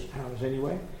surveys, ours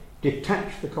anyway,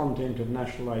 detach the content of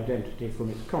national identity from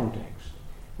its context.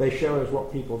 They show us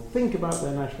what people think about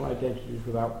their national identities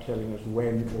without telling us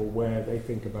when or where they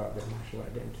think about their national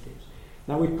identities.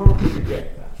 Now, we partly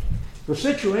reject that. The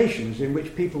situations in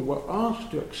which people were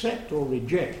asked to accept or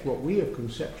reject what we have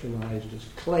conceptualized as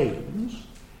claims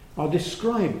are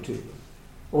described to them,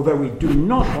 although we do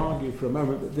not argue for a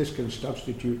moment that this can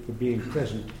substitute for being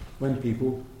present when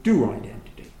people do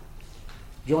identity.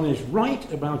 John is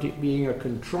right about it being a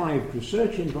contrived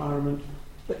research environment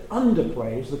that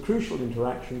underplays the crucial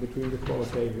interaction between the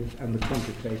qualitative and the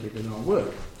quantitative in our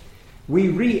work. We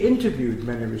re-interviewed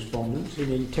many respondents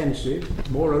in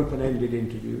intensive, more open-ended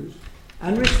interviews,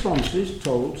 and responses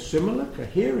told similar,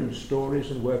 coherent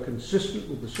stories and were consistent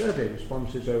with the survey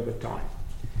responses over time.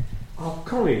 Our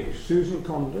colleagues, Susan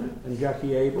Conder and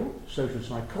Jackie Abel, social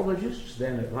psychologists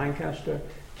then at Lancaster,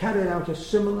 carried out a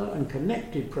similar and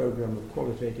connected program of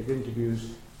qualitative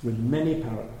interviews with many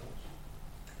parallels.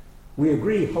 We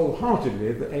agree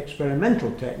wholeheartedly that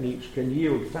experimental techniques can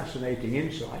yield fascinating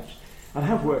insights and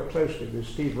have worked closely with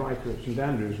Steve Riker at St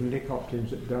Andrews and Nick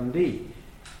Hopkins at Dundee.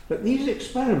 But these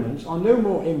experiments are no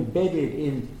more embedded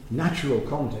in natural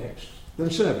contexts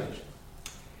than surveys.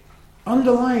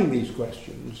 Underlying these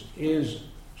questions is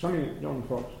something that John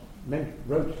Fox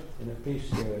wrote in a piece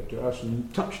to us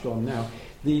and touched on now,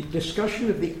 the discussion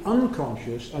of the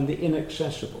unconscious and the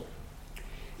inaccessible.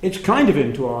 It's kind of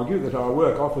in to argue that our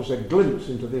work offers a glimpse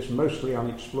into this mostly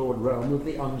unexplored realm of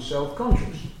the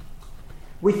unself-conscious.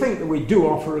 We think that we do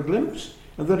offer a glimpse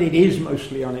and that it is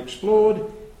mostly unexplored,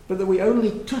 but that we only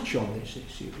touch on this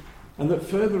issue and that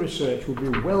further research would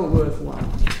be well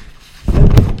worthwhile.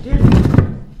 The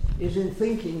difference is in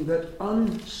thinking that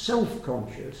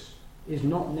unself-conscious is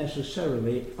not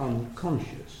necessarily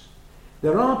unconscious.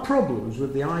 There are problems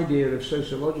with the idea of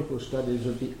sociological studies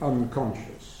of the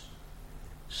unconscious.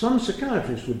 Some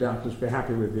psychiatrists would doubtless be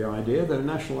happy with the idea, though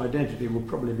national identity will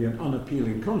probably be an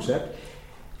unappealing concept.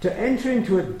 To enter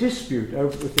into a dispute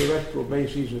over the theoretical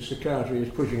bases of psychiatry is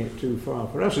pushing it too far,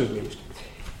 for us at least.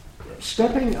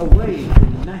 Stepping away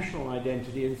from national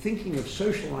identity and thinking of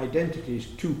social identities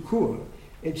tout court,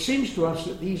 it seems to us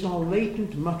that these are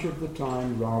latent much of the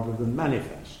time rather than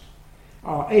manifest.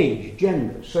 Our age,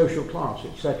 gender, social class,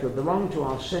 etc. belong to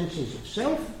our senses of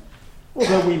self,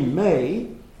 although we may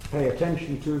pay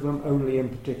attention to them only in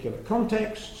particular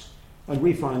contexts, and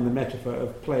we find the metaphor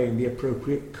of playing the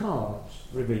appropriate cards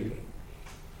revealing.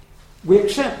 We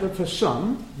accept that for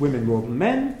some, women more than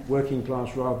men, working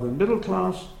class rather than middle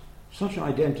class, such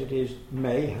identities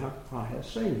may have higher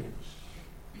salience.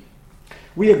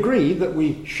 We agreed that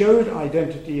we showed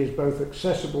identity as both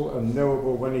accessible and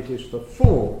knowable when it is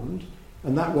performed,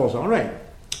 and that was our aim.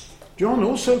 John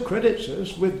also credits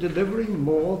us with delivering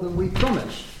more than we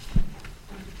promised.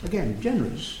 Again,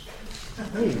 generous.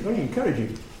 Very, very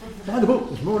encouraging. Buy the book,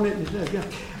 there's more in it than there,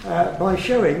 yeah. By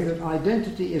showing that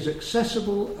identity is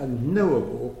accessible and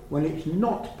knowable when it's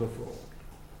not performed,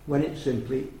 when it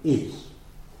simply is.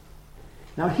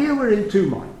 Now here we're in two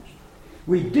minds.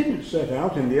 We didn't set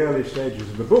out in the early stages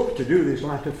of the book to do this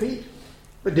latter feat,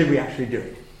 but did we actually do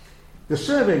it? The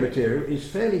survey material is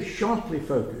fairly sharply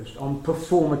focused on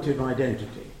performative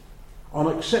identity, on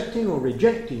accepting or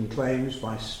rejecting claims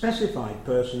by specified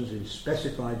persons in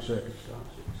specified circumstances.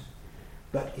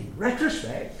 But in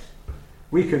retrospect,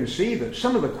 we can see that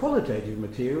some of the qualitative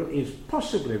material is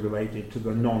possibly related to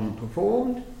the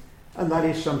non-performed, and that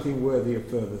is something worthy of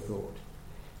further thought.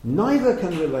 Neither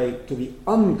can relate to the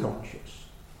unconscious,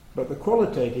 but the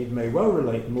qualitative may well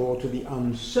relate more to the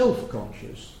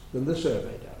unself-conscious than the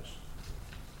survey does.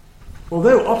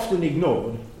 Although often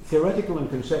ignored, theoretical and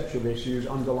conceptual issues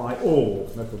underlie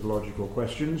all methodological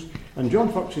questions, and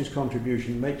John Fox's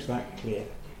contribution makes that clear.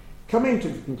 Coming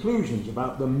to conclusions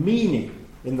about the meaning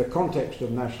in the context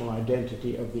of national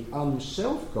identity of the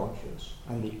unself-conscious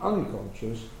and the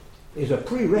unconscious is a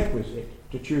prerequisite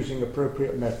to choosing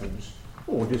appropriate methods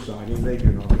or deciding they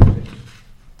do not exist.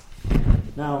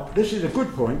 Now, this is a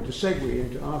good point to segue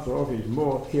into Arthur Offey's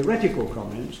more theoretical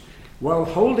comments, while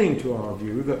holding to our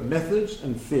view that methods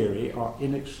and theory are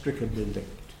inextricably linked.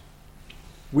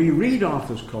 We read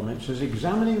Arthur's comments as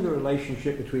examining the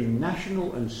relationship between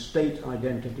national and state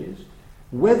identities,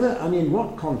 whether and in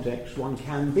what context one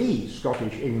can be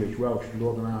Scottish, English, Welsh,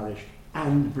 Northern Irish,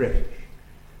 and British.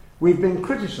 We've been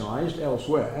criticised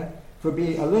elsewhere for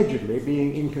allegedly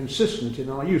being inconsistent in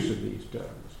our use of these terms.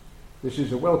 This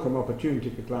is a welcome opportunity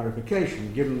for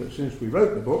clarification, given that since we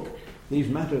wrote the book, these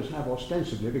matters have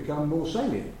ostensibly become more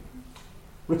salient.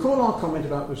 Recall our comment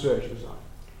about research design.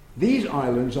 These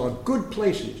islands are good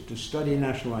places to study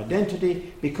national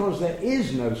identity because there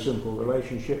is no simple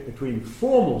relationship between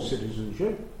formal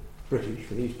citizenship, British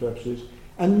for these purposes,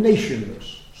 and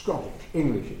nationless, Scottish,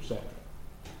 English, etc.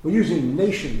 We're using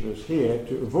nationless here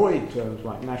to avoid terms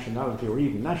like nationality or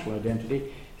even national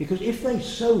identity, because if they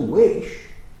so wish,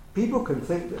 people can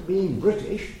think that being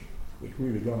British, which we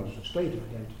regard as a state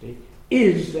identity,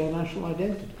 is their national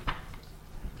identity.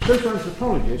 Social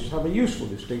anthropologists have a useful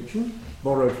distinction,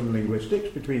 borrowed from linguistics,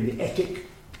 between the etic,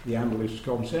 the analyst's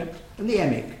concept, and the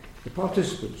emic, the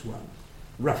participant's one.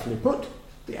 Roughly put,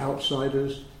 the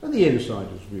outsider's and the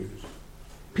insider's views.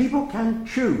 People can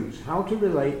choose how to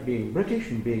relate being British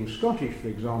and being Scottish, for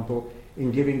example,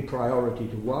 in giving priority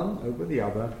to one over the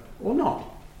other or not.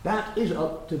 That is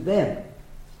up to them.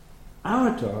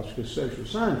 Our task as social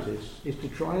scientists is to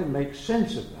try and make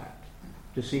sense of that,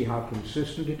 to see how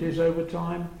consistent it is over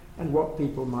time and what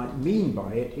people might mean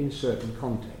by it in certain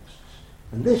contexts.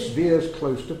 And this veers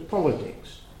close to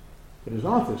politics. But as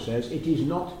Arthur says, it is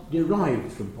not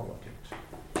derived from politics.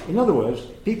 In other words,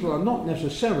 people are not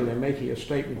necessarily making a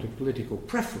statement of political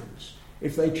preference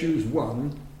if they choose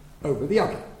one over the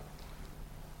other.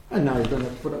 And now you're going to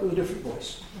have to put up with a different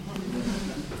voice.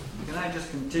 Can I just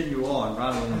continue on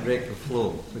rather than break the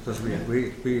flow? Because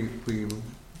we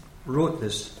wrote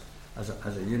this as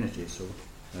a unity, so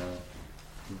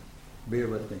bear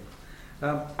with me.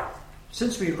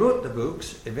 Since we wrote the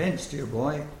books, events, dear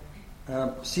boy,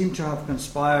 seem to have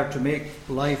conspired to make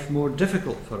life more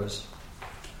difficult for us.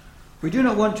 We do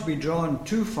not want to be drawn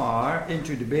too far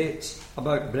into debates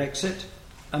about Brexit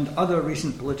and other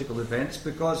recent political events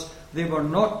because they were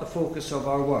not the focus of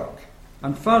our work.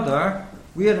 And further,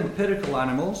 we are empirical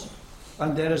animals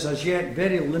and there is as yet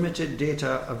very limited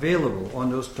data available on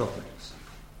those topics.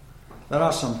 There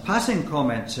are some passing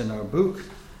comments in our book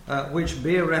which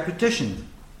bear repetition.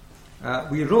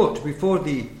 We wrote before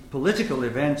the political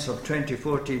events of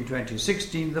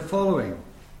 2014-2016 the following.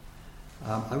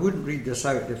 I wouldn't read this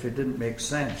out if it didn't make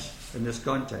sense in this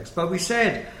context. But we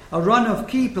said a run of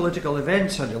key political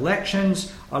events and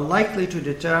elections are likely to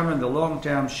determine the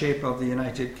long-term shape of the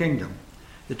United Kingdom.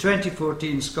 The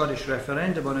 2014 Scottish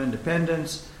referendum on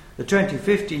independence, the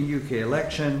 2015 UK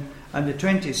election, and the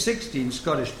 2016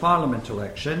 Scottish Parliament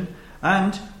election,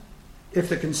 and, if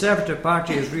the Conservative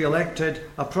Party is re-elected,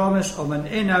 a promise of an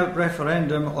in-out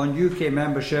referendum on UK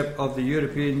membership of the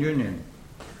European Union.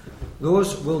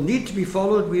 Those will need to be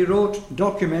followed, we wrote,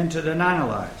 documented and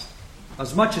analysed.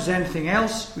 As much as anything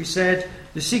else, we said,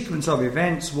 the sequence of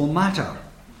events will matter,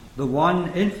 the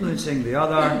one influencing the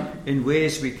other in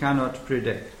ways we cannot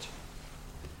predict.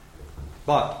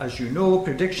 But, as you know,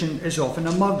 prediction is often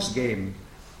a mug's game.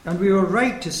 and we were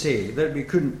right to say that we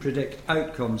couldn't predict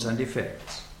outcomes and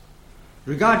effects.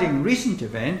 Regarding recent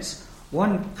events,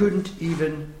 one couldn't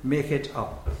even make it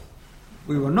up.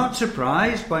 We were not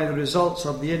surprised by the results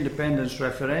of the independence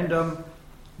referendum,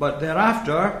 but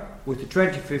thereafter, with the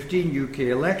 2015 UK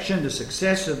election, the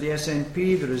success of the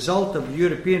SNP, the result of the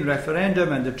European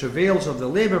referendum and the travails of the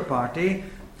Labour Party,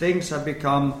 things have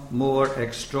become more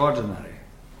extraordinary.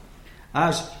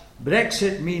 As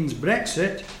Brexit means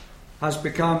Brexit has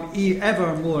become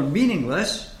ever more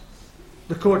meaningless,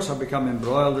 the courts have become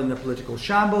embroiled in the political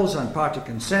shambles and party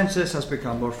consensus has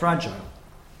become more fragile.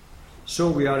 So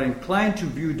we are inclined to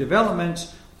view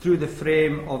developments through the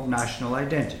frame of national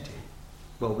identity.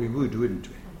 Well, we would, wouldn't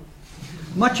we?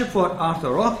 Much of what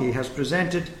Arthur Rocky has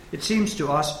presented, it seems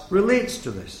to us, relates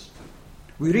to this.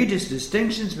 We read his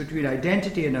distinctions between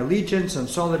identity and allegiance and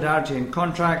solidarity and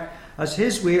contract as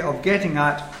his way of getting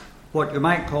at what you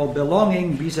might call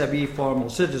belonging vis-à-vis formal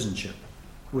citizenship,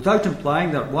 without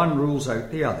implying that one rules out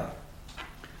the other.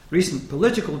 Recent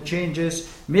political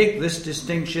changes make this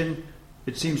distinction,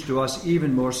 it seems to us,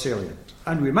 even more salient.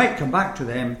 And we might come back to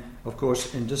them, of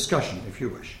course, in discussion, if you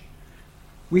wish.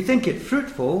 We think it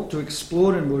fruitful to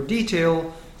explore in more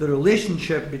detail the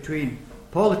relationship between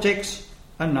politics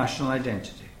and national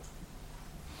identity.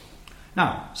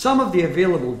 Now, some of the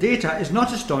available data is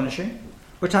not astonishing,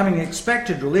 but having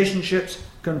expected relationships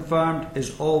confirmed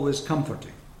is always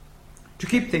comforting. To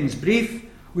keep things brief,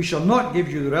 we shall not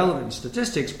give you the relevant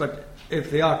statistics, but if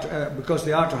they are because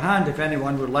they are to hand if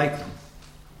anyone would like them.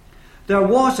 There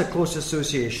was a close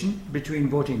association between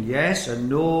voting yes and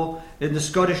no in the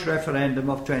Scottish referendum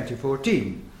of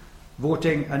 2014,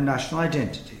 voting and national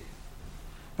identity.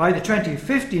 By the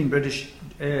 2015 British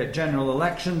general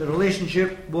election, the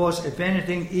relationship was, if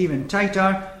anything, even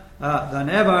tighter than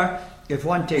ever if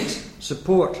one takes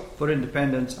support for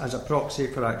independence as a proxy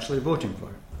for actually voting for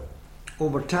it.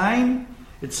 Over time,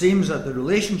 it seems that the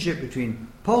relationship between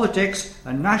politics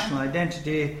and national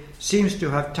identity seems to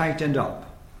have tightened up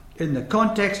in the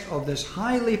context of this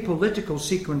highly political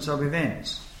sequence of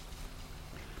events.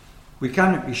 We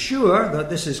cannot be sure that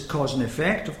this is cause and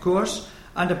effect, of course,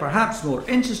 and a perhaps more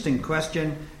interesting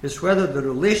question is whether the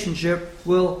relationship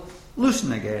will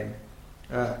loosen again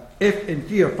if in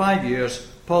 3 or 5 years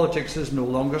politics is no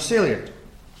longer salient.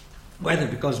 Whether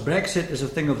because Brexit is a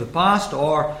thing of the past,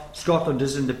 or Scotland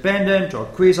is independent, or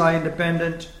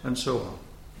quasi-independent, and so on.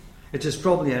 It is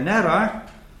probably an error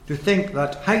to think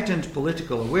that heightened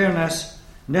political awareness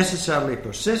necessarily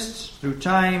persists through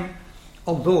time,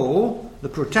 although the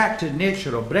protracted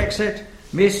nature of Brexit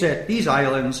may set these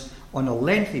islands on a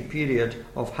lengthy period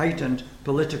of heightened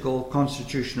political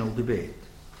constitutional debate.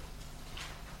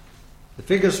 The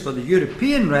figures for the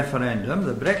European referendum,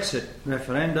 the Brexit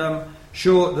referendum,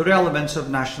 show the relevance of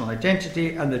national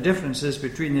identity and the differences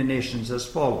between the nations as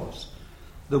follows.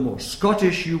 The more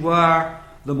Scottish you were,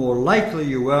 the more likely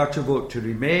you were to vote to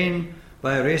remain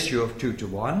by a ratio of 2 to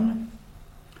 1.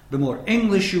 The more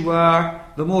English you were,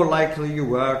 the more likely you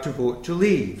were to vote to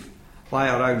leave by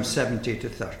around 70 to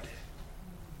 30.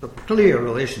 A clear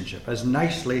relationship, as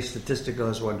nicely statistical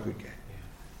as one could get.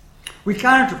 We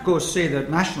cannot, of course, say that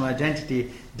national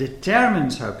identity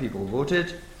determines how people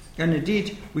voted, and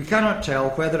indeed we cannot tell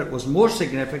whether it was more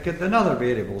significant than other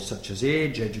variables such as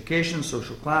age, education,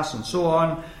 social class, and so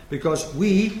on, because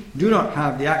we do not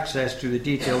have the access to the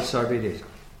detailed survey data.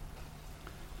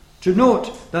 To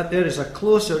note that there is a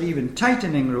close or even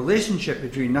tightening relationship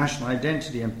between national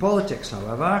identity and politics,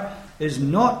 however, is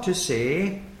not to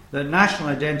say that national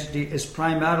identity is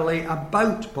primarily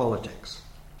about politics,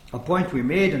 a point we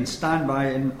made and stand by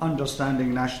in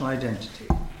understanding national identity.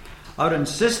 Our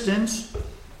insistence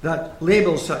that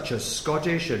labels such as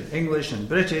Scottish and English and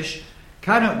British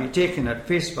cannot be taken at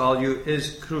face value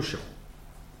is crucial.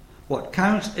 What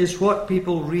counts is what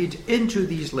people read into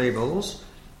these labels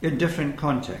in different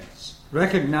contexts,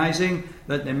 recognising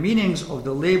that the meanings of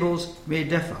the labels may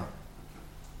differ.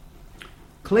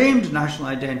 Claimed national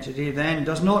identity, then,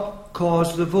 does not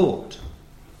cause the vote.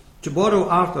 To borrow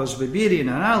Arthur's Weberian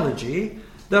analogy,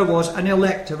 there was an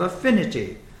elective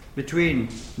affinity between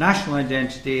national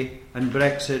identity and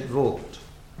Brexit vote.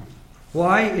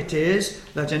 Why it is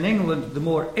that in England the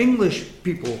more English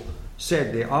people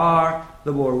said they are,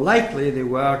 the more likely they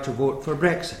were to vote for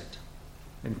Brexit,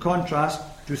 in contrast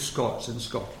to Scots in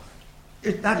Scotland.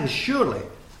 That is surely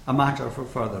a matter for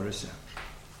further research.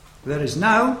 There is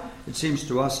now, it seems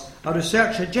to us, a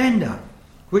research agenda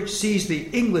which sees the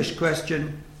English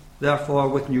question, therefore,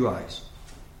 with new eyes.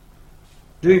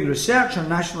 Doing research on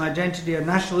national identity and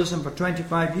nationalism for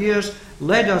 25 years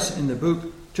led us in the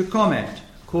book to comment,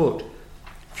 quote,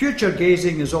 "Future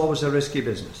gazing is always a risky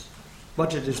business,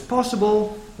 but it is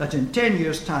possible that in 10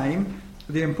 years' time,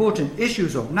 the important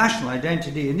issues of national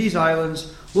identity in these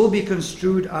islands will be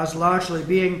construed as largely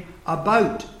being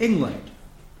about England,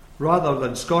 rather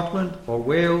than Scotland or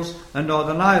Wales and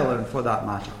Northern Ireland for that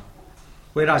matter,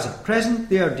 whereas at present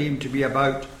they are deemed to be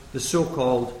about the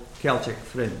so-called Celtic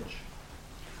fringe.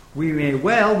 We may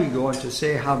well, we go on to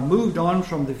say, have moved on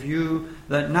from the view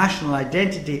that national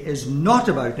identity is not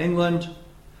about England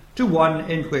to one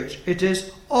in which it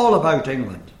is all about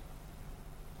England.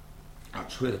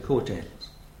 That's where the quote ends.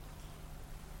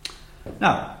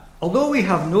 Now, although we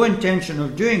have no intention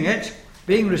of doing it,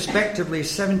 being respectively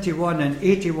 71 and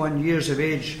 81 years of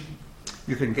age,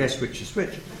 you can guess which is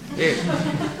which,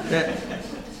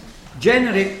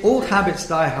 generate old habits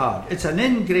die hard. It's an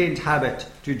ingrained habit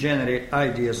to generate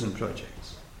ideas and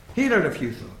projects. Here are a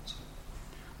few thoughts.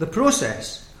 The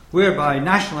process whereby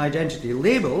national identity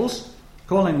labels,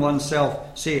 calling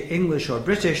oneself, say, English or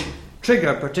British,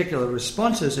 trigger particular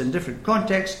responses in different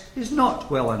contexts is not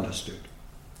well understood.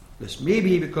 This may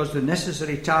be because the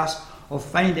necessary task of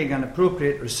finding an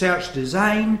appropriate research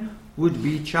design would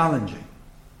be challenging.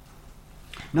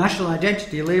 National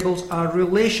identity labels are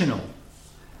relational.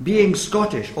 Being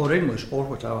Scottish or English or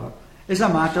whatever is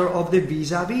a matter of the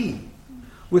vis-a-vis,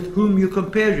 with whom you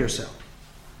compare yourself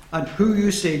and who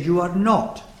you say you are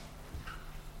not.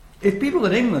 If people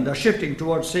in England are shifting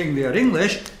towards saying they are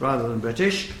English rather than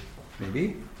British,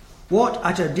 maybe, what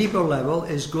at a deeper level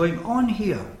is going on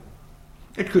here?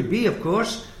 It could be, of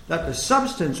course, that the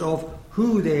substance of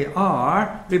who they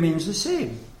are remains the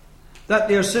same, that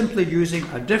they are simply using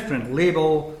a different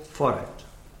label for it.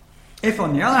 If,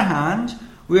 on the other hand,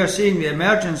 we are seeing the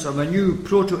emergence of a new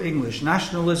proto-English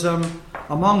nationalism,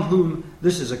 among whom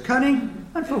this is occurring,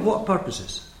 and for what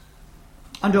purposes?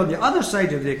 And on the other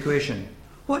side of the equation,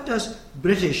 what does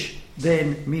British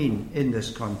then mean in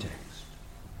this context?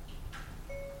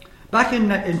 Back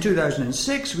in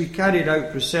 2006, we carried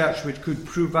out research which could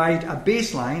provide a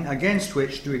baseline against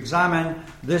which to examine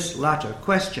this latter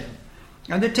question,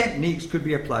 and the techniques could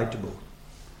be applied to both.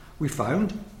 We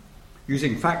found,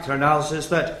 using factor analysis,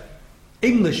 that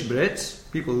English Brits,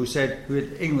 people who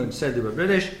in England said they were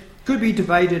British, could be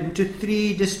divided into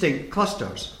three distinct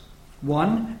clusters.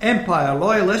 One, Empire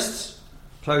loyalists,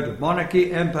 proud of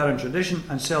monarchy, empire and tradition,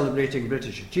 and celebrating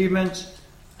British achievements.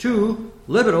 Two,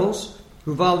 liberals,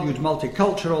 who valued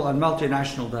multicultural and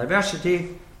multinational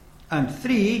diversity. And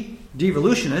three,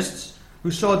 devolutionists, who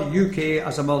saw the UK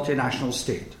as a multinational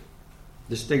state.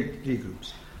 Distinct three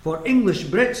groups. For English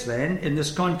Brits, then, in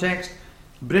this context,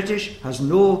 British has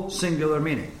no singular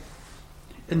meaning.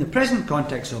 In the present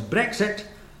context of Brexit,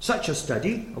 such a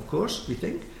study, of course, we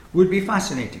think, would be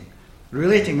fascinating,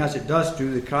 relating as it does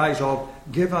to the cries of,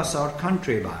 "Give us our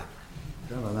country back,"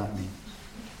 whatever that means.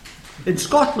 In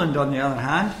Scotland, on the other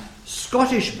hand,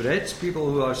 Scottish Brits,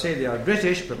 people who say they are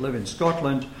British but live in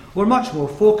Scotland, were much more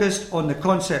focused on the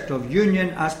concept of union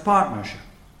as partnership,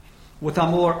 with a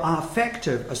more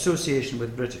affective association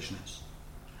with Britishness.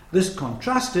 This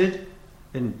contrasted,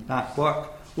 in that work,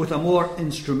 with a more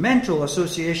instrumental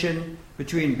association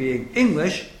between being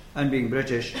English and being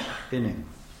British in England.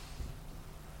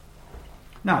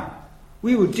 Now,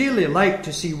 we would dearly like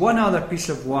to see one other piece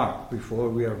of work before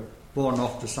we are borne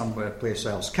off to somewhere place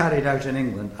else, carried out in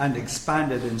England and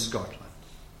expanded in Scotland.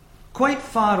 Quite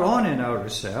far on in our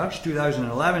research,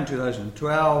 2011,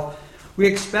 2012, we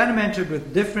experimented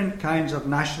with different kinds of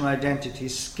national identity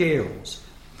scales,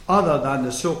 other than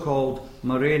the so-called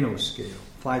Moreno scale,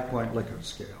 5-point Likert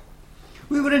scale.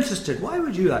 We were interested, why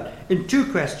would you do that? In two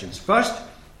questions. First,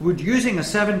 would using a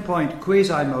 7-point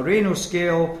quasi-Moreno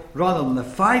scale rather than the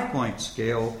 5-point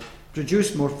scale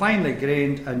produce more finely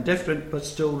grained and different but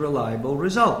still reliable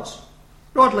results?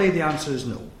 Broadly, the answer is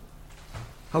no.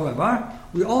 However,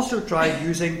 we also tried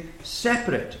using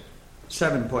separate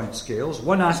 7-point scales,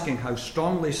 one asking how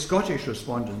strongly Scottish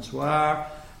respondents were,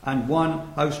 and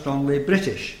one how strongly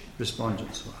British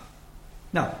respondents were.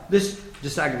 Now, this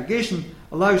disaggregation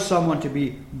allows someone to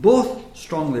be both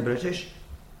strongly British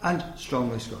and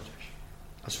strongly Scottish.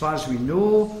 As far as we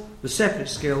know, the separate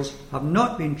scales have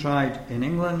not been tried in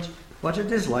England, but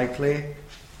it is likely,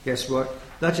 guesswork,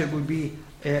 that it would be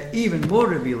even more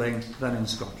revealing than in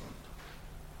Scotland.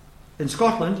 In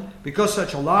Scotland, because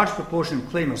such a large proportion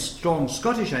claim a strong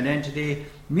Scottish identity,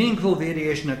 meaningful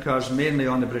variation occurs mainly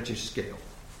on the British scale.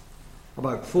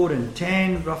 About 4 in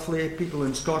 10, roughly, people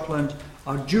in Scotland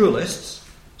are dualists,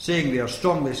 saying they are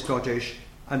strongly Scottish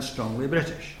and strongly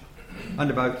British.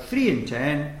 And about 3 in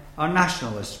 10 are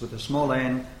nationalists, with a small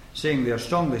n, saying they are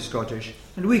strongly Scottish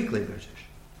and weakly British.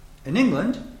 In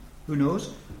England, who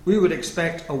knows, we would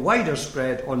expect a wider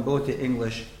spread on both the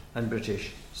English and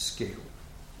British scale.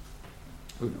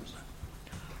 Who knows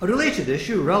that? A related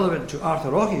issue relevant to Arthur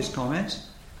Roche's comments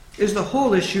is the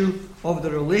whole issue of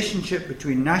the relationship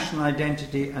between national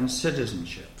identity and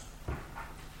citizenship.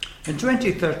 In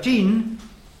 2013,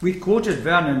 we quoted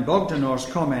Vernon Bogdanor's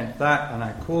comment that, and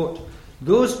I quote,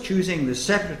 "Those choosing the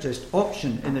separatist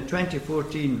option in the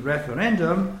 2014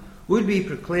 referendum would be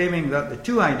proclaiming that the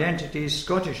two identities,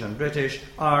 Scottish and British,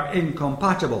 are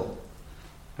incompatible."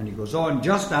 And he goes on,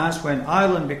 "Just as when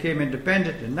Ireland became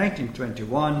independent in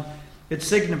 1921, it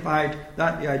signified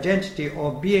that the identity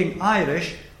of being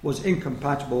Irish was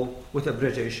incompatible with a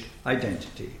British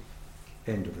identity."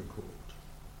 End of the quote.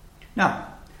 Now,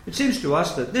 it seems to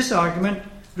us that this argument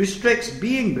restricts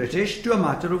being British to a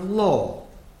matter of law.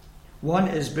 One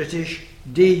is British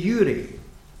de jure,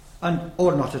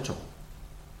 or not at all.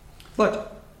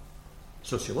 But,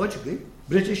 sociologically,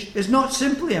 British is not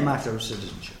simply a matter of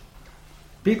citizenship.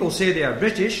 People say they are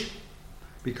British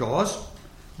because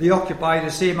they occupy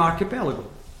the same archipelago.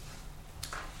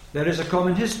 There is a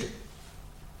common history.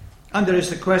 And there is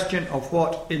the question of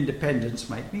what independence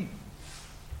might mean.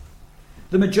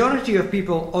 The majority of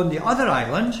people on the other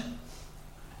island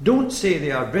don't say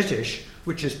they are British,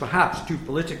 which is perhaps too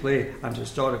politically and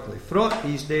historically fraught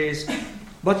these days,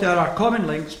 but there are common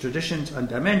links, traditions, and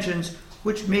dimensions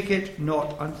which make it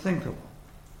not unthinkable.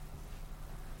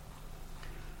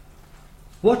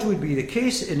 What would be the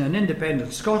case in an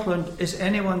independent Scotland is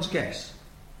anyone's guess.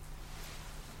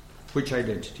 Which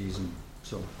identities and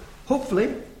so on.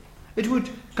 Hopefully, it would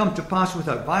come to pass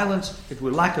without violence. It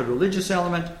would lack a religious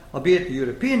element, albeit the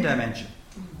European dimension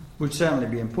would certainly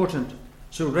be important.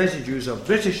 So residues of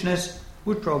Britishness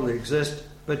would probably exist,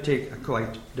 but take a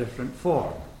quite different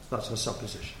form. That's a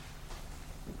supposition.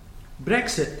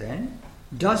 Brexit, then,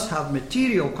 does have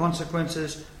material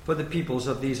consequences for the peoples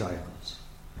of these islands.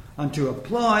 And to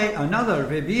apply another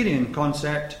Weberian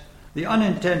concept, the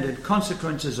unintended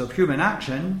consequences of human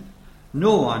action,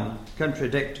 no one can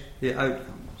predict the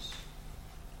outcomes.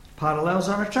 Parallels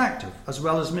are attractive as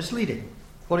well as misleading.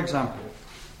 For example,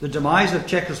 the demise of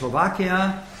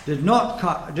Czechoslovakia did not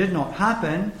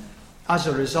happen as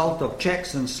a result of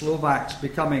Czechs and Slovaks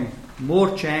becoming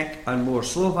more Czech and more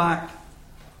Slovak.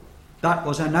 That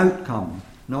was an outcome,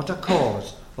 not a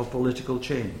cause of political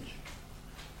change.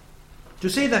 To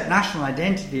say that national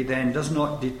identity then does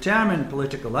not determine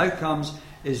political outcomes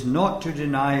is not to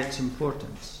deny its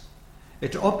importance.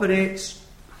 It operates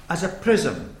as a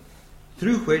prism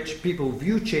through which people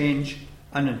view change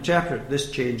and interpret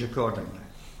this change accordingly.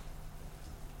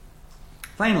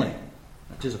 Finally,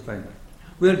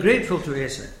 we are grateful to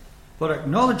ASIC for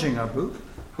acknowledging our book,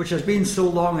 which has been so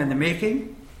long in the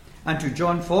making, and to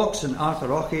John Fox and Arthur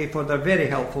Roche for their very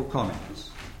helpful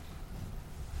comments.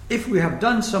 If we have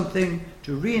done something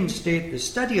to reinstate the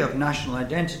study of national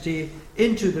identity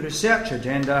into the research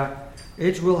agenda,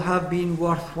 it will have been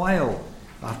worthwhile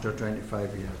after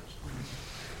 25 years.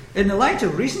 In the light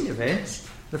of recent events,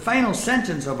 the final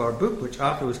sentence of our book, which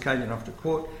Arthur was kind enough to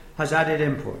quote, has added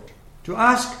import. To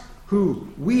ask who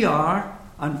we are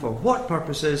and for what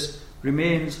purposes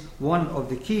remains one of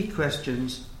the key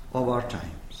questions of our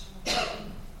times.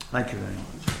 Thank you very much.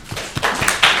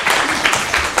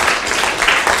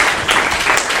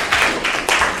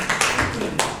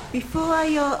 Before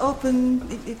I open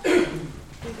the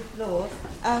floor,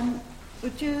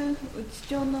 would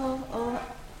John or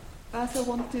Arthur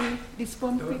want to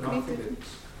respond quickly?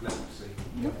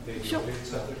 No? Sure.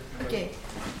 Okay.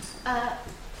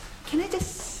 Can I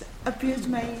just abuse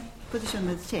my position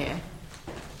as chair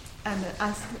and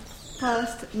ask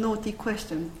first naughty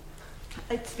question?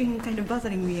 It's been kind of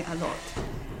bothering me a lot.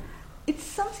 It's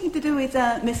something to do with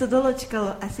a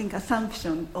methodological, I think,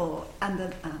 assumption or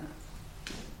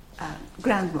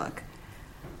groundwork.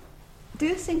 Do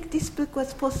you think this book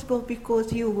was possible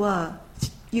because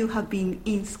you have been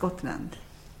in Scotland?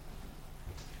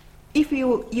 If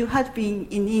you had been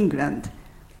in England,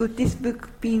 would this book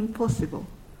been possible?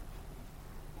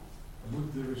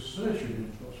 Would the research have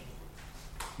been possible?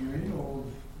 You mean, or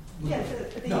Yes.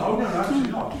 No,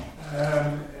 actually not.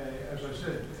 As I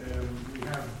said, we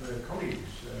have colleagues,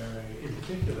 in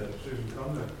particular Susan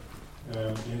Conner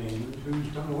in England, who's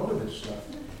done a lot of this stuff.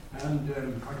 And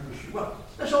well,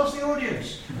 let's ask the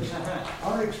audience.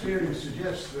 Our experience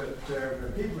suggests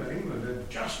that people in England are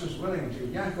just as willing to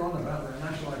yank on about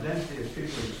their national identity as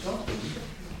people in Scotland.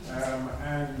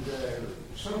 And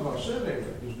some of our survey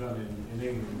work was done in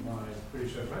England by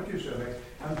British Self-Rescue Survey,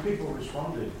 and people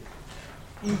responded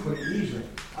equally easily.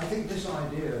 I think this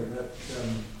idea that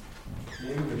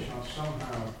the English are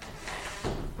somehow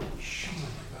shy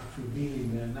about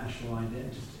revealing their national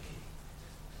identity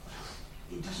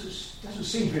it doesn't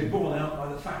seem to be borne out by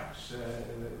the facts.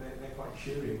 They're quite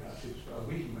cheery about it, as far as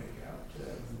we can make out.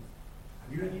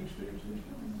 Have you any experience in this?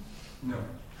 No.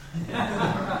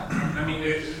 I mean,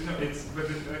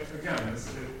 again,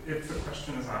 if the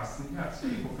question is asked, then yes,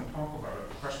 people can talk about it.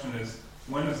 The question is,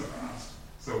 when is it asked?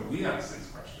 So we ask these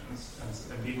questions,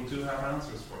 and people do have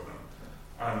answers for them.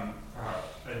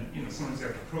 And sometimes you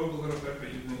have to probe a little bit,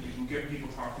 but you can get people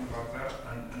talking about that,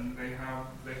 and they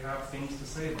have things to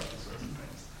say about these sorts of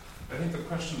things. I think the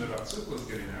question that Atsukla is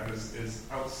getting at is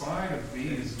outside of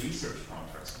these research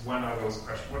contexts, when are those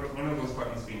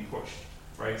buttons being pushed,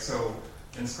 right? So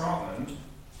in Scotland,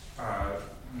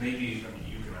 maybe,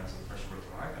 you can answer the question better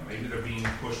than I can, maybe they're being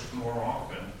pushed more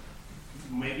often.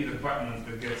 Maybe the button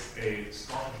that gets a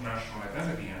Scottish national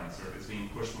identity answer is being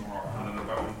pushed more often than the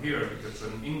button here that gets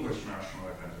an English national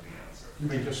identity answer. You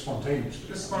mean just spontaneously?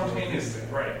 Just spontaneously,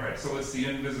 right. So it's the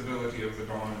invisibility of the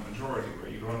dominant majority, where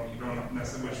you don't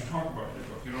necessarily, what you talk about in your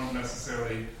book, you don't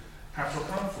necessarily have to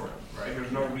account for it, right?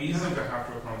 There's no reason to have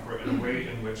to account for it in a way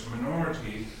in which a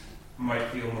minority might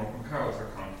feel more compelled to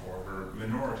account for her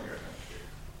minority identity.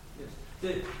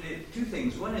 The two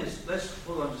things. One is, let's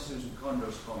follow on to Susan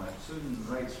Condor's comment. Susan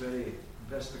writes very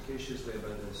perspicaciously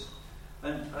about this.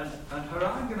 And her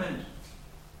argument,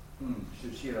 I'm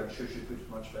sure she put it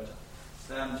much better.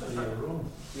 So you're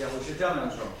wrong. Yeah, well, she'll tell me I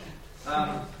was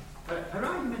wrong. Her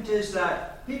argument is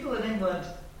that people in England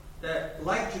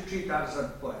like to treat that as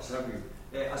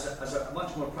a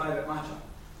much more private matter.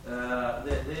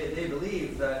 They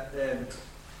believe that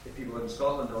if people in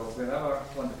Scotland or wherever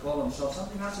want to call themselves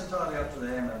something, that's entirely up to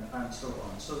them, and so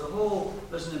on. So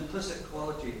there's an implicit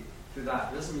quality to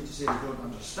that. It doesn't mean to say they don't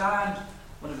understand.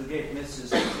 One of the great myths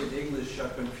is that the English are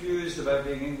confused about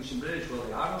being English and British. Well,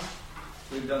 they aren't.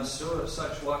 We've done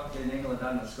such work in England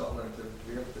and in Scotland to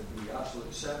be able to be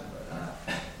absolutely certain about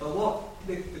that. But what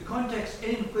the context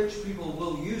in which people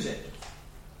will use it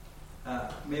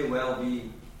may well be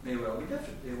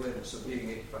different. The awareness of being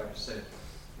 85%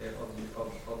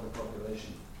 of the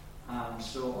population, and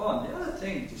so on. The other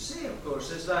thing to say, of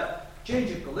course, is that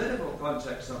changing political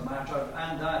contexts have mattered,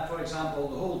 and that, for example,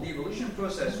 the whole devolution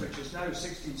process, which is now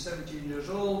 16, 17 years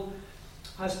old,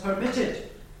 has permitted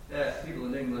people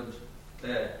in England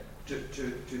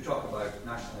to talk about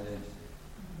national identity.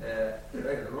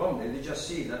 Right or wrongly, they just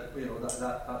see that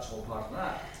that's all part of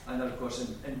that, and then, of course,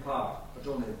 in part, but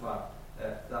only in part,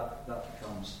 that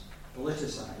becomes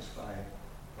politicised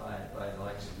by the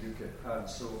likes of UKIP and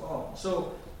so on.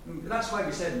 So that's why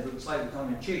we said in the slide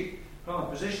tongue in cheek, from a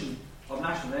position of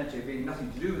national identity being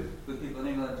nothing to do with people in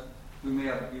England, we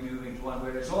may be moving to one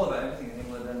where it's all about everything in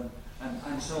England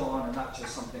and so on, and that's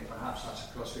just something perhaps that's a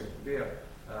crossfield to bear,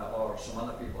 or some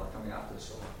other people are coming after us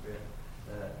to bear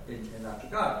in that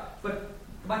regard. But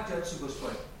back to Atsuko's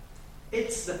point,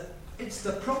 it's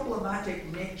the problematic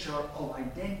nature of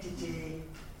identity,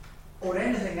 or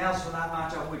anything else for that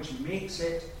matter, which makes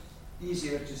it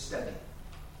easier to study.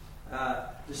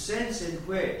 The sense in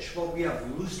which what we have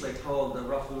loosely called the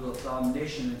rough rule of thumb,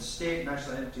 nation and state,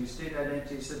 national identity, state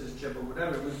identity, citizenship, or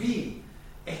whatever it would be,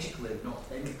 ethically, not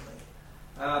ethically,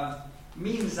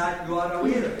 means that you are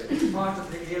aware of it. It's part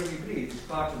of the air we breathe, it's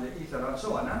part of the ether, and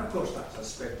so on. And of course, that's a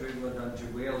spread to England and to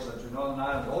Wales and to Northern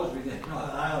Ireland, always been in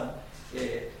Northern Ireland,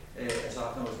 as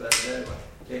I know better than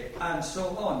anyone, and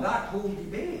so on. That whole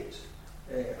debate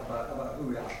about who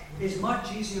we are is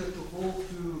much easier to hold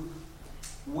to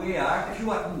where, if you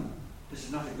were, this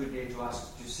is not a good day to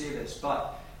say this,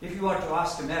 but if you were to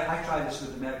ask I try this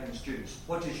with American students,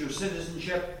 what is your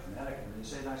citizenship? American.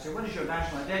 And I say, what is your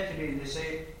national identity? And they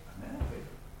say, American.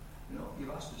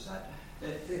 You've asked us that.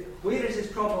 Where is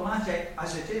it problematic,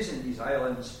 as it is in these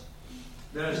islands,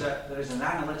 there is an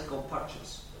analytical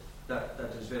purchase that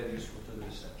is very useful to the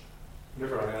research.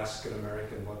 Whenever I ask an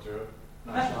American what their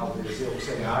nationality is, they'll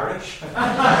say Irish. But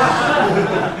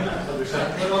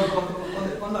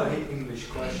on that English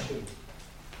question,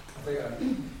 I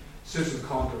think Susan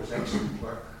Condor's excellent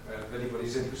work. If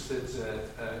anybody's interested,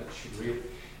 should read.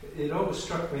 It always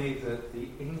struck me that the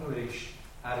English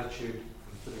attitude,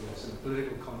 putting this in a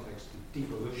political context, to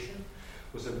devolution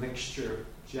was a mixture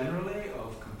generally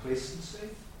of complacency.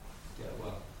 Yeah,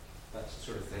 well, that's the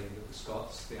sort of thing that the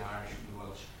Scots, the Irish, and the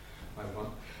Welsh might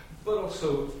want, but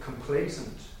also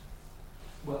complacent.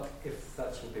 Well, if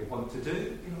that's what they want to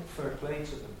do, fair play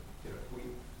to them.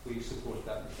 We support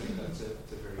that. We think that's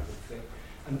a very good thing.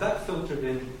 And that filtered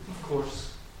in, of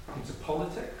course, into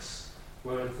politics,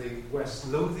 where the West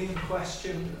Lothian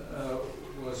question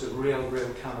was a real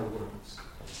can of worms.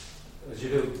 As you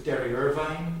know, Derry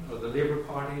Irvine, or the Labour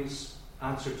Party's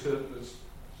answer to it was,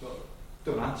 well,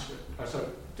 don't answer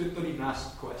it. Don't even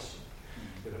ask the question.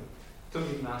 don't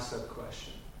even ask that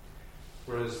question.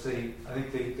 Whereas I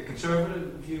think the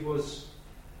conservative view was,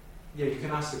 yeah, you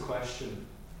can ask the question,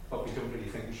 but we don't really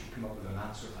think we should come up with an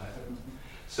answer either.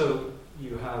 So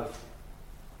you have,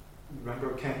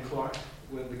 remember Ken Clarke,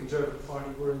 when the Conservative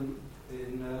Party were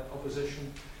in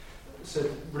opposition, said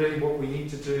really what we need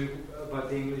to do about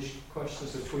the English question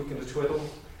is a tweak and a twiddle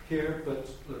here, but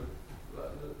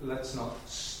let's not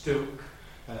stoke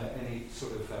any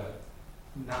sort of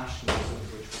nationalism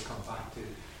which will come back to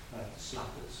slap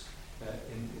us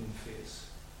in the face.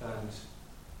 And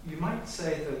you might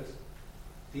say that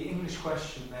the English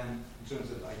question then, in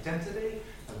terms of identity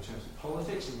and in terms of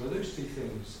politics, and where those two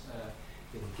things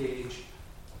engage,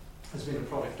 has been a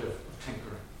product of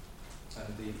tinkering.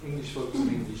 And the English folks and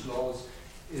English laws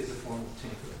is a form of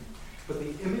tinkering. But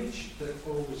the image that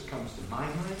always comes to my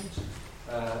mind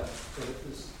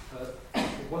is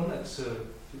one that's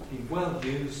been well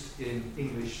used in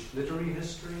English literary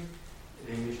history,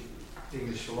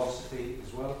 English philosophy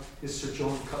as well, is Sir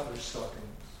John Cutler's stockings.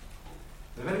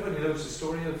 If anybody knows the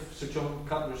story of Sir John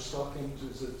Cutler's stockings,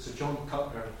 is that Sir John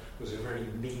Cutler was a very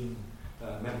mean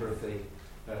member of the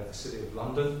City of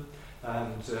London,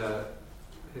 and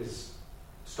his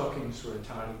stockings were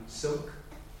entirely silk,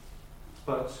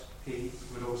 but he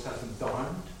would always have them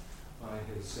darned by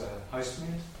his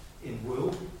housemaid in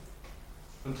wool,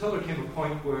 until there came a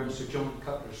point where Sir John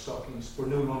Cutler's stockings were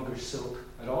no longer silk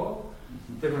at all,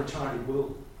 they were entirely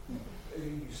wool.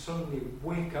 You suddenly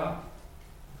wake up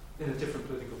in a different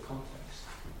political context.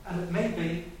 And it may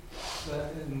be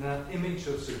that in that image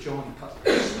of Sir John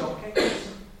Cutler's stockings,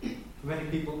 for many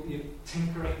people,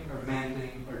 tinkering or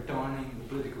mending or darning the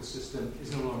political system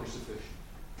is no longer sufficient.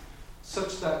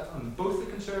 Such that on both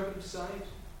the Conservative side,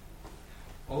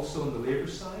 also on the Labour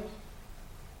side,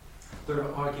 there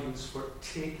are arguments for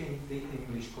taking the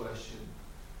English question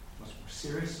much more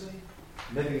seriously.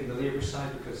 Maybe on the Labour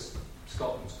side because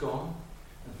Scotland's gone,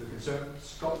 and for the Conservatives,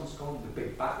 Scotland's gone. The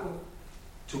big battle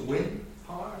to win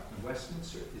power in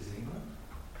Westminster is England.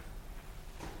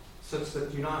 Such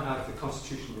that you now have the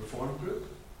Constitutional Reform Group,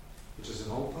 which is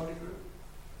an all-party group.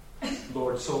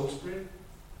 Lord Salisbury,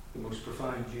 the most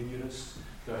profound unionist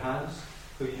there has,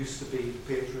 who used to be the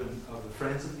patron of the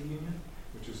Friends of the Union,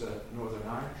 which was a Northern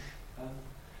Irish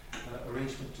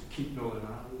arrangement to keep Northern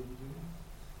Ireland in the Union.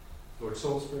 Lord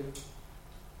Salisbury,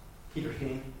 Peter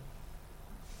Hain,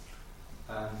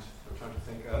 and I'm trying to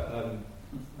think,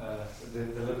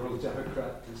 the Liberal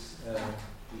Democrat,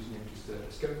 whose name just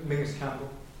escaped, Mingus Campbell,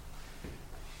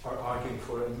 are arguing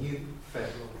for a new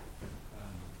federal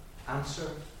answer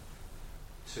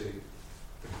to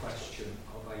the question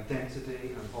of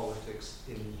identity and politics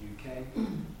in the UK,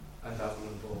 and that will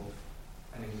involve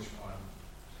an English Parliament.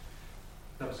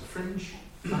 That was a fringe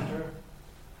matter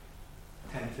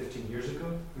 10, 15 years ago.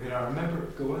 I mean, I remember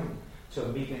going to a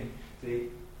meeting,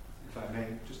 if I may,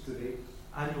 just to the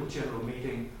annual general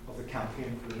meeting of the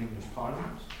Campaign for an English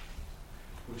Parliament,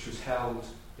 which was held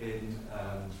in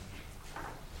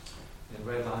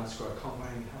Red Lion Square, Conway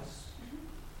House.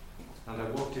 And I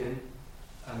walked in,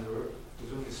 and there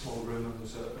was only a small room, and there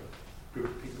was a group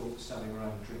of people standing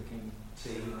around drinking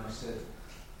tea, and I said,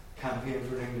 Campaign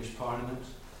for an English Parliament.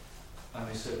 And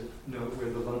they said, no, we're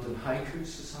the London Haiku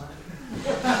Society.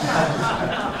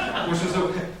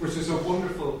 which was a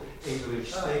wonderful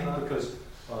English thing, because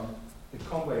in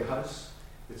Conway House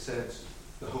it said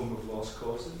the home of lost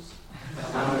causes.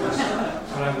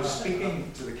 When I was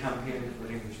speaking to the Campaign for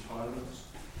an English Parliament,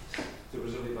 there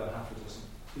was only about half a dozen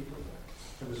people there.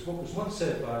 There was what was once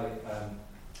said by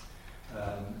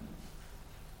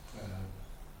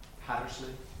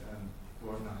Hattersley,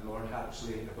 Lord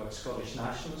Hattersley, about Scottish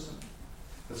nationalism.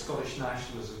 That Scottish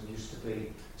nationalism used to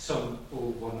be some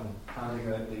old woman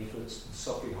handing out leaflets in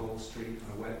Sucky Hall Street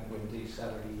on a wet and windy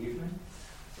Saturday evening.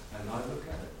 And now look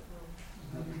at it.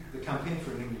 The Campaign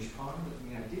for an English Parliament,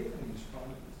 and the idea of an English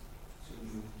Parliament sort of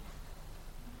moved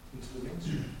into the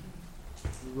mainstream.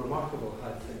 Remarkable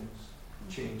how things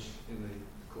changed in the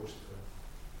course of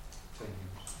 10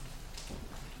 years.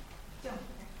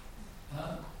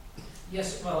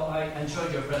 Yes, well, I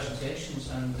enjoyed your presentations,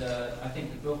 and I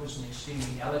think the book is an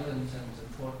extremely elegant and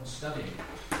important study,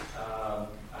 and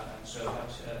so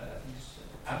that's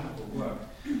admirable work.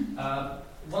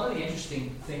 One of the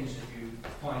interesting things that you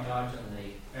point out in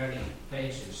the early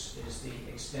pages is the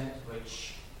extent to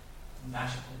which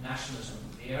nationalism,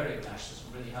 the area of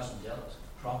nationalism, really hasn't dealt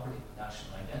properly with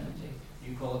national identity.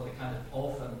 You call it the kind of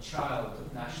orphan child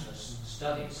of nationalist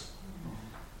studies.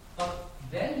 But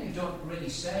then you don't really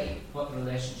say what the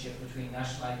relationship between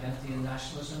national identity and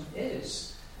nationalism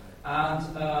is. And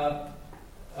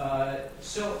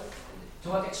so to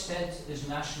what extent is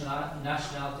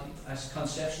nationality, as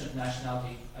conception of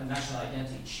nationality and national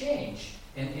identity change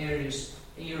in eras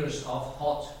of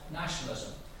hot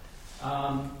nationalism?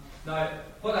 Now,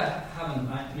 what I have in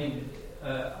mind,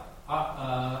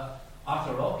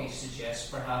 Arthur Rocky suggests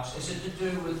perhaps, is it to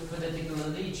do with political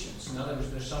allegiance? In other words,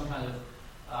 there's some kind of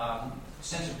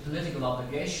sense of political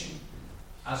obligation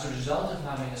as a result of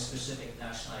having a specific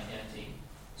national identity.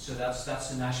 So that's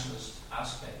the nationalist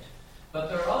aspect. But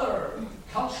there are other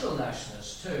cultural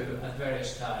nationalists too, at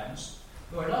various times,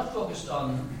 who are not focused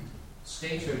on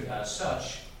statehood as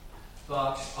such,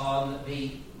 but on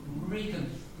the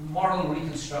moral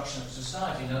reconstruction of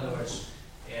society. In other words,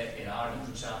 in Ireland,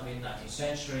 for example, in the 19th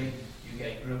century, you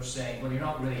get groups saying, well, you're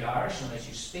not really Irish unless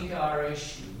you speak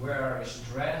Irish, you wear Irish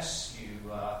dress, you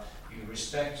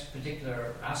respect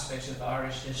particular aspects of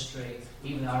Irish history,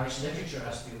 even Irish literature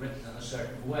has to be written in a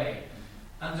certain way.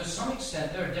 And to some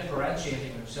extent, they're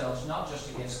differentiating themselves not just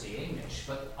against the English,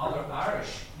 but other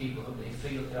Irish people who they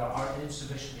feel they are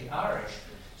insufficiently Irish.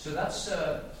 So that's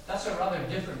a rather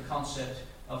different concept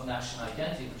of national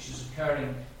identity, which is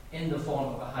occurring in the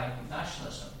form of a heightened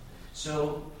nationalism.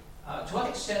 So, to what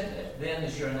extent then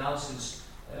is your analysis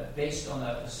based on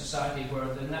a society where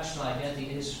the national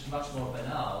identity is much more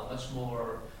banal, much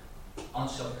more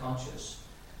unselfconscious?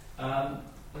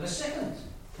 The second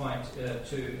point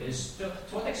too is to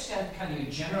what extent can you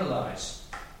generalize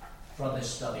from this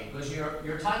study? Because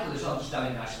your title is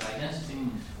Understanding National Identity,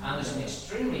 and there's an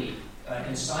extremely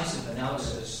incisive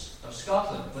analysis of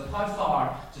Scotland, but how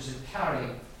far does it carry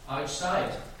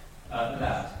outside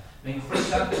that? I mean, for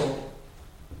example,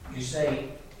 you say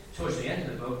towards the end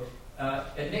of the book,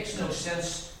 it makes no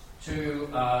sense to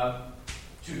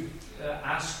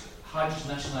ask how does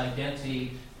national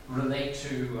identity relate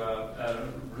to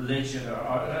religion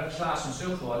or class and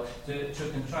so forth, to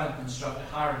try and construct a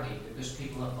hierarchy, because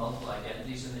people have multiple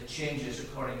identities and it changes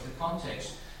according to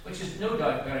context, which is no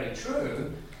doubt very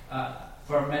true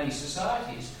for many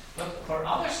societies, but for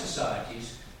other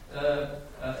societies,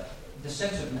 the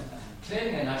sense of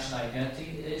claiming a national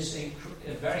identity is a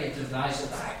very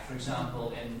divisive act. For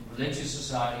example, in religious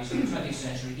societies in the 20th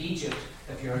century Egypt,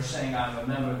 if you're saying I'm a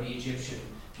member of the Egyptian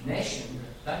nation,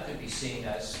 that could be seen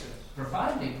as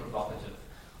profoundly provocative.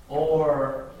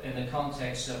 Or in the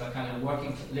context of a kind of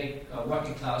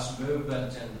working class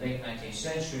movement in the late 19th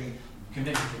century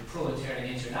committed to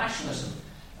proletarian internationalism,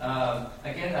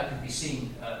 again that could be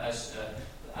seen as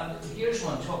and here's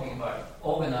what I'm talking about: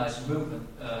 organized movement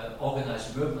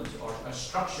or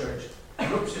structured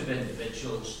groups of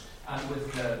individuals, and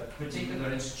with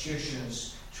particular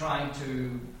institutions trying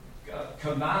to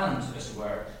command, as it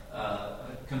were,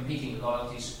 competing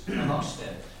loyalties amongst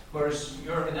them. Whereas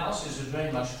your analysis is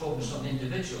very much focused on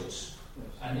individuals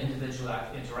and individual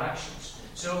interactions.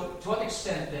 So, to what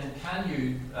extent then can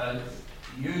you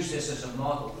use this as a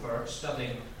model for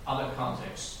studying other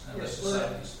contexts and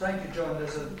societies? Well, thank you, John.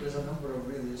 There's a number of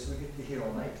areas we could be here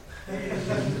all night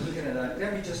looking at that.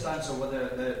 Let me just answer whether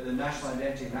the national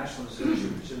identity and nationalism issue,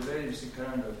 which is a very interesting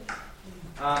conundrum.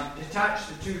 Detach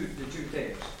the two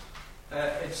things.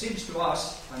 It seems to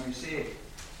us, and we say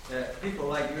people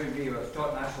like you and me who have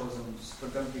taught nationalism for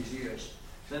donkey's years,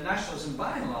 that nationalism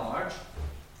by and large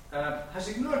has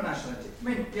ignored nationality. I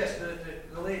mean, yes,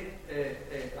 the late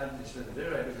Anthony Smith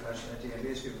did write about nationality and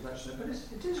raised people nationality,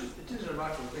 but it is a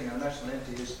remarkable thing. Our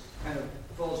nationality is kind of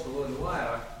falls below the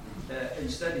wire in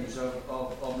studies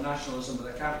of nationalism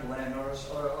with a capital N or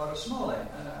a small n,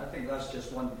 and I think that's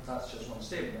just one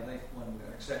statement. I think one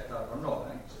can accept that or not. I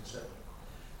think it's acceptable.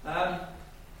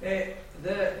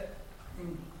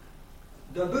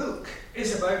 The book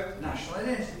is about national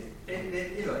identity.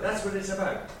 That's what it's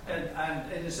about,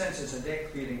 and in a sense, it's a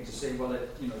deck clearing to say, well,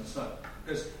 it's not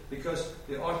because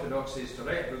the orthodoxy is to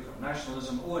write a book of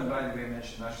nationalism. Oh, and by the way,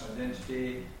 mention national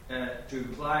identity to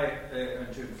imply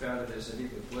and to infer that it's a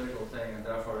deeply political thing, and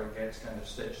therefore it gets kind of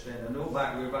stitched in. And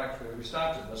we're back where we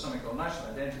started. There's something called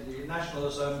national identity,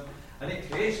 nationalism, and it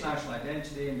creates national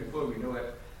identity, and before we know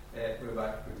it, we're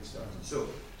back where we started.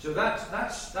 So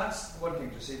that's one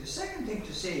thing to say. The second thing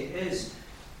to say is,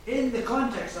 in the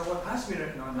context of what has been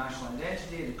written on national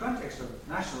identity, in the context of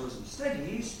nationalism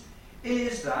studies,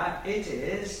 is that it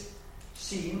is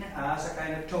seen as a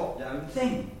kind of top-down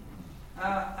thing.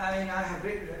 I have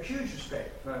huge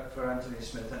respect for Anthony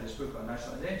Smith and his book on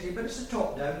national identity, but it's a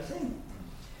top-down thing.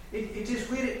 It is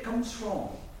where it comes from.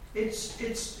 It's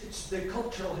the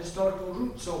cultural, historical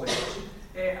roots of it.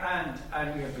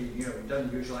 And we have been, we've done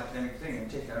the usual academic thing and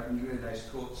taken out really nice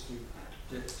quotes to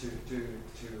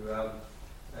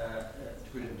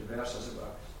put into verse, as it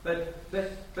were.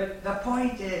 But the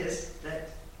point is that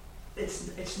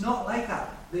it's not like that.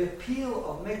 the appeal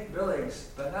of Mick Billig's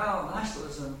banal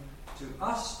nationalism to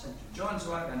us and to John's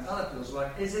work and other people's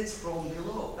work is it's from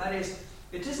below. That is,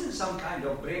 it isn't some kind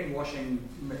of brainwashing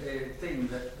thing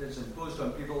that is imposed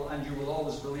on people and you will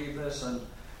always believe this and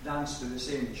dance to the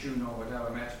same tune or whatever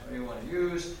metaphor you want to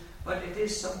use, but it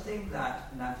is something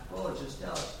that an anthropologist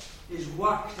does, is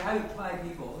worked out by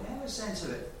people. They have a sense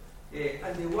of it,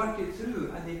 and they work it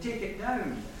through, and they take it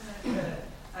down,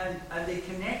 and they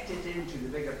connect it into the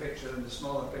bigger picture and the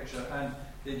smaller picture, and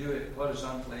they do it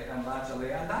horizontally and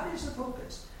laterally, and that is the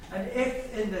focus. And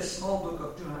if in this small book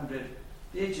of 200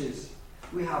 pages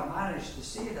we have managed to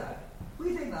say that,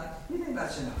 we think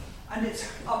that's enough. And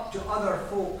it's up to other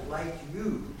folk like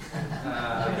you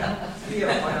here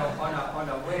on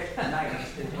a wet night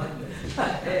in London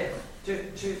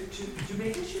to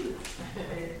make issue.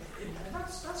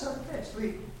 That's our best.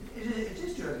 It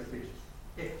is 200 pages.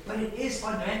 But it is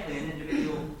fundamentally an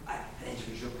individual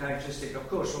characteristic. Of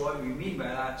course, so what we mean by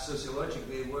that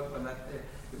sociologically, work on that.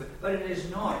 But it is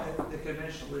not the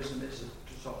conventionalism is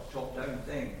a top-down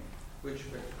thing, which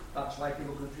that's why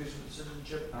people confuse with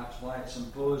citizenship, that's why it's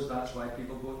imposed, that's why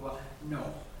people vote. Well,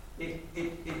 no.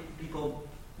 People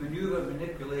maneuver,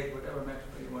 manipulate, whatever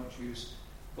metaphor you want to use,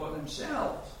 for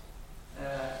themselves.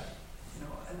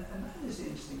 And that is the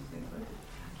interesting thing about it.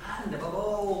 And above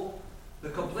all,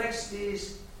 the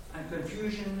complexities and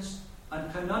confusions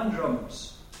and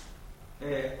conundrums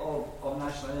of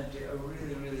national identity are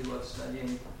really, really worth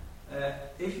studying.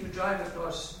 If you drive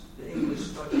across the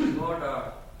English-Scottish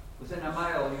border, within a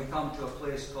mile you come to a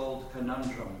place called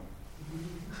Conundrum.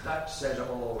 That says it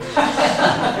all. It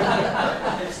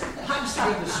happens to be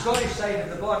on the Scottish side of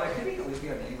the border. It could equally be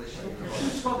on the English side of the border.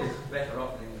 It's probably better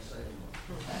off on the English side of the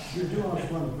border. You do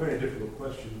ask one very difficult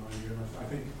question, mind you, and I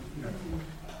think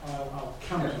I'll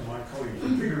counter my colleague's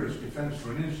vigorous defence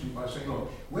for an instant by saying, look,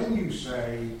 when you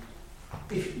say,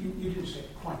 if you didn't say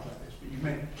it quite like this, but you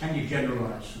meant, can you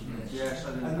generalise from this? Yes, I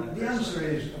didn't. And the answer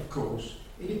is, of course,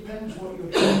 it depends what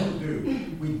you're trying to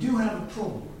do. We do have a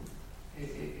problem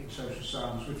in social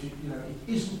science, which it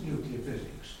isn't nuclear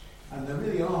physics, and there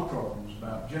really are problems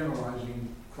about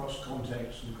generalising cross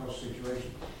context and cross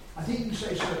situation. I think you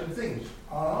say certain things.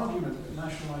 Our argument that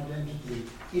national identity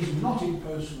is not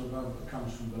imposed from above but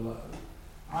comes from below,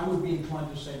 I would be inclined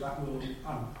to say that will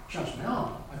change my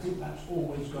arm. I think that's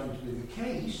always going to be the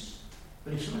case.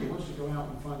 But if somebody wants to go out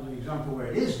and find an example where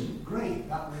it isn't, great,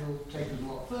 that will take us a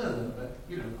lot further, but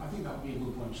I think that would be a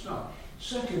good point to start.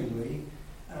 Secondly,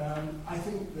 I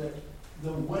think that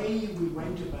the way we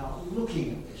went about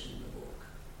looking at this in the book,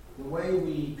 the way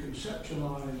we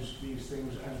conceptualise these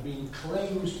things as being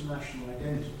claims to national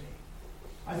identity,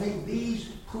 I think these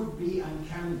could be and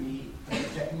can be, as a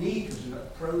technique, as an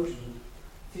approach, as a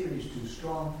theory is too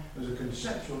strong, as a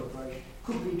conceptual approach,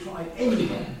 could be tried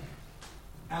anywhere.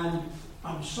 And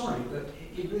I'm sorry, but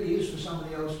it really is for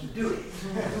somebody else to do it.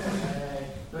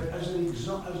 But as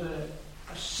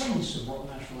a sense of what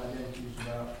national identity is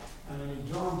about, and an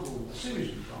example, a series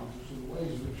of examples of the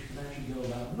ways in which you can actually go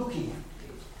about looking at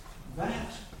it,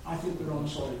 that I think we're on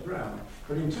solid ground.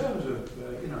 But in terms of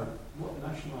what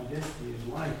national identity is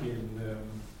like in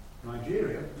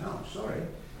Nigeria, no, I'm sorry,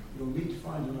 you'll need to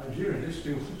find a Nigerianist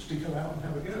who wants to go out and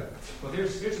have a go. Well,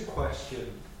 here's a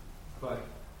question about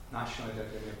national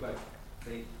identity, about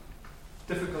the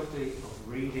difficulty of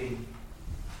reading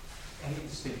any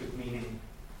distinctive meaning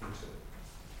into it.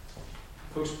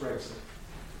 Post-Brexit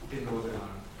in Northern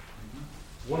Ireland.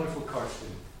 Wonderful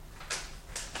cartoon.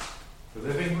 The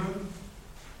living room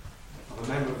of a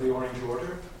member of the Orange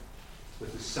Order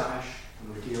with his sash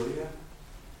and regalia,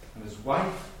 and his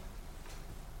wife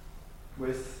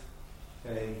with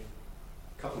a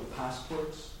couple of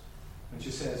passports, and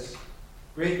she says,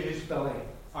 "Great news, Billy.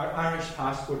 Our Irish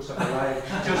passports have arrived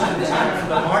just in time for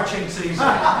the marching season."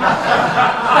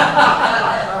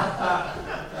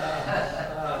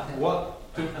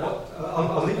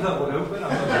 I'll leave that one open.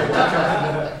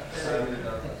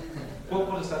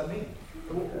 What does that mean?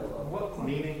 What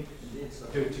meaning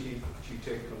do you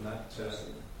take from that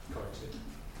cartoon?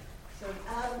 So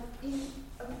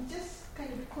I'm just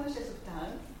kind of conscious of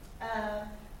time,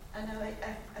 and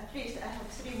at least I have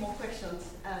 3 more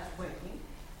questions waiting.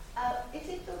 Is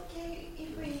it okay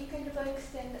if we kind of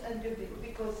extend a little bit,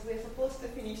 because we're supposed to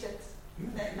finish at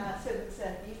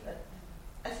 7:30, but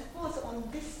I suppose on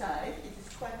this side it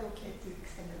is quite okay to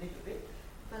extend a little bit,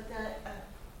 but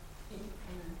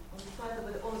on the part of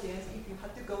the audience, if you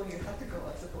have to go, you have to go,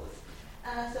 I suppose.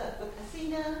 So I've got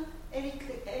Asina, Eric,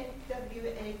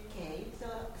 W-A-K. So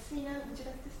Asina, would you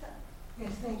like to start?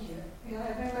 Yes, thank you. Yeah,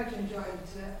 I very much enjoyed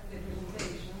the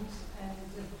presentations, and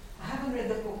I haven't read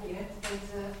the book yet,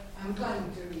 but I'm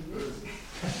planning to read it.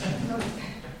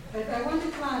 But I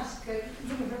wanted to ask,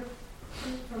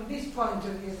 from this point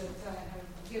of view that I have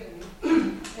given you,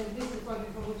 and this is the point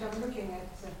from which I'm looking at,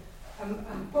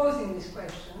 I'm posing these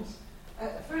questions.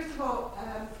 First of all,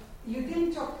 you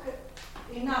didn't talk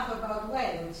enough about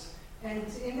Wales, and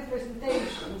in the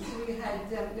presentations we had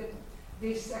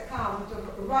this account of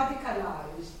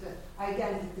radicalised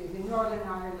identities in Northern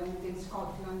Ireland, in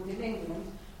Scotland, in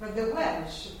England, but the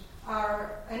Welsh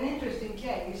are an interesting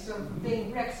case of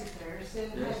being Brexiters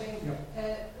and having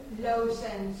low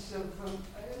sense of,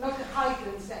 not a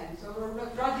heightened sense, or a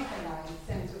radicalised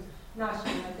sense of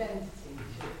national identity.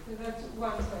 So that's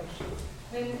one question.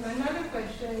 And another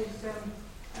question is,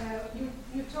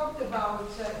 you talked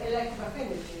about elective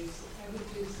affinities,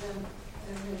 which is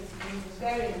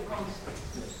very concept.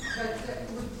 But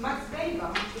with Max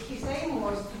Weber, his aim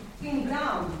was to pin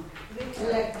down the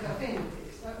elective affinities.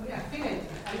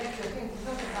 Elective affinity is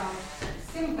not about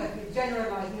sympathy,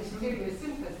 generalized mysterious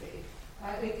sympathy.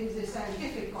 It is a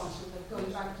scientific concept that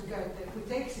goes back to Goethe, who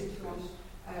takes it from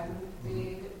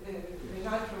the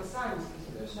natural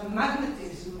sciences, the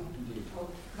magnetism of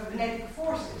magnetic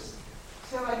forces.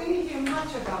 So I didn't hear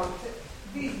much about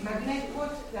these magnetic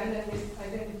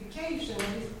identification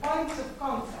and these points of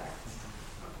contact,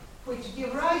 which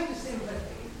give rise to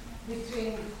sympathy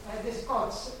between the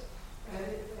Scots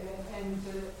and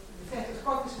the sense of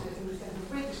Scottishness and the sense of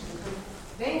Britishness. And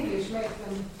the English make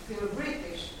them feel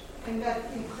British, and that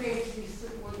creates this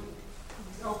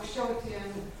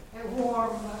Oxshotian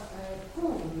warm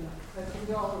pool that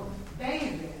we all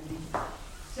bathe in.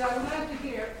 So I would like to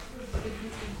hear, if you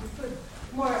could,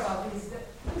 more about this.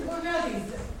 What are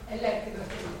these elective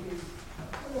affinities,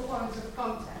 the points of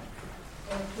contact,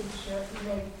 which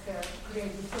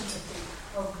create the sympathy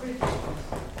of Britishness?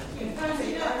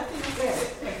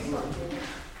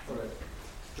 All right.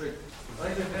 Straight.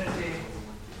 Elective affinity,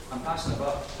 I'm passing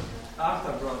about.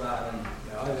 Arthur brought that in.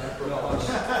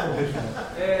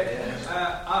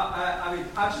 I mean,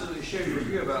 absolutely share your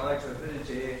view about elective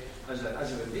affinity as a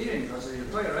variant, because you're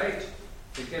quite right.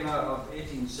 It came out of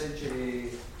 18th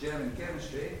century German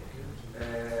chemistry,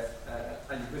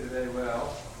 and you put it very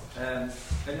well.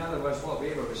 In other words, what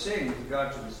Weber was saying with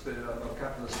regard to the spirit of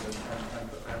capitalism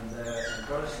and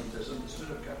Protestantism, the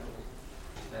spirit of capitalism,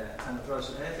 and the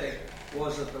Protestant ethic,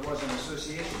 was that there was an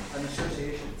association,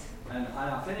 and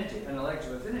an affinity, an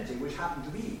elective affinity, which happened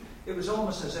to be. It was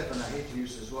almost as if, and I hate to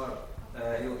use this word,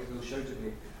 he'll shout at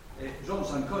me, it was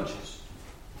almost unconscious.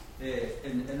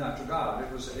 In that regard,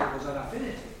 it was an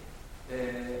affinity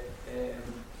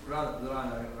rather than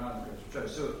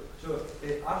so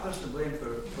Arthur's to blame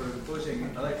for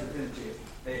imposing elective affinity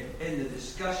in the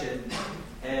discussion,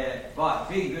 but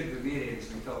being good Bavarians,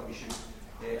 we thought we should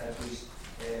at least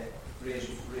raise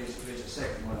a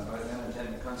second one about the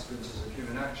unintended consequences of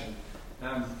human action.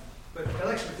 But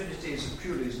elective affinity is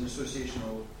purely an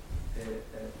associational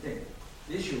thing.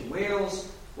 The issue of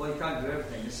Wales. Well, you can't do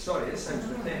everything. Sorry, this sounds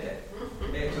pathetic.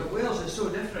 But Wales is so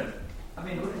different. I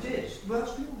mean, what it is.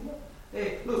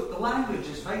 Look, the language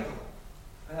is vital.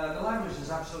 The language is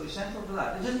absolutely central to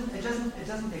that. It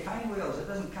doesn't define Wales. It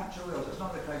doesn't capture Wales. It's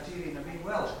not the criterion of being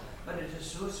Welsh. But it is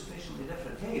so sufficiently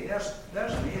different. Hey, there's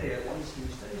an area that needs to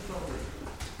be studied properly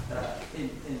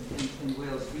in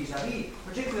Wales vis-a-vis,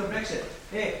 particularly on Brexit.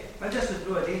 Hey, but just to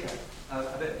throw a bit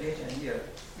of data in here.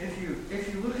 If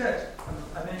you look at,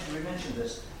 we mentioned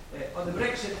this, on the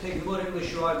Brexit thing, the more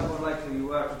English you are, the more likely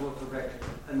you are to vote for Brexit,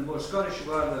 and the more Scottish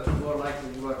you are, the more likely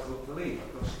you are to vote for Leave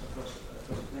across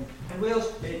the thing. In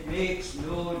Wales, it makes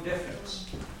no difference.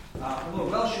 The more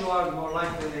Welsh you are, the more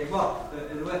likely.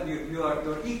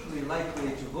 You're equally likely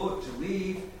to vote to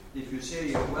Leave if you say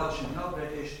you're Welsh and not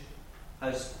British,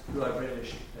 as you are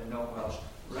British and not Welsh,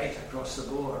 right across the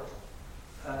board.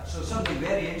 So something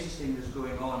very interesting is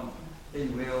going on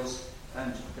in Wales,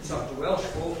 and it's up to Welsh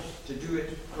folk to do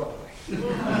it properly.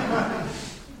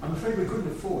 I'm afraid we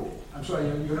couldn't afford it. I'm sorry,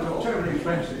 you're not terribly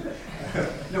expensive.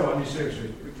 No, I mean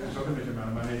seriously, it's a limited amount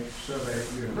of money, so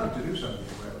we'd love to do something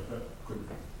in Wales, but couldn't.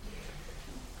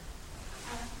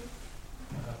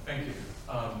 Thank you.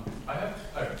 I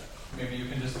have, maybe you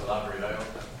can just elaborate. I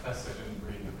confess I didn't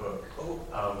read the book.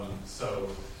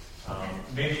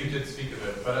 Maybe you did speak of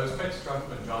it, but I was quite struck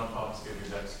when John Fox gave you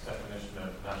that definition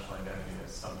of national identity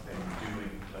as something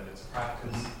doing, that it's a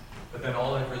practice. But then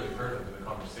all I've really heard of in the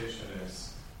conversation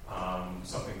is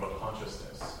something about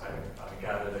consciousness. I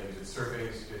gather that you did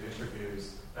surveys, you did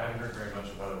interviews. I haven't heard very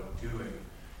much about doing.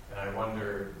 And I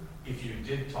wonder if you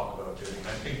did talk about doing.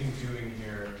 I'm thinking doing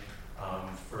here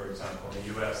For example,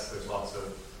 in the US, there's lots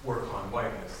of work on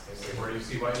whiteness. They say, where do you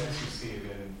see whiteness? You see it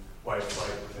in white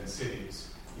flight within cities.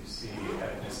 You see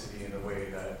ethnicity in the way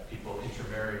that people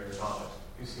intermarry or not.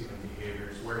 You see the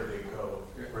behaviors, where do they go,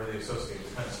 where they associate,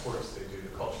 the kind of sports they do,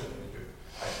 the culture that they do.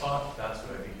 I thought that's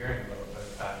what I'd be hearing about, but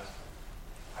in fact,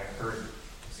 I heard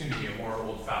it seemed to be a more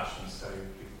old-fashioned study of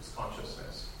people's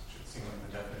consciousness, which it seemed like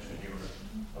the definition you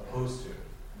were opposed to.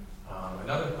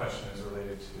 Another question is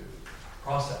related to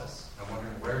process. I'm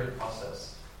wondering, where did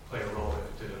process play a role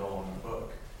if it did at all in the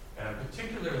book? And I'm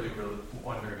particularly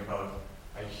wondering about,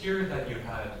 I hear that you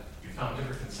found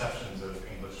different conceptions of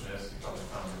Englishness, you probably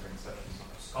found different conceptions of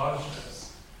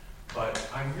Scottishness, but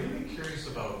I'm really curious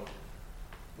about,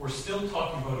 we're still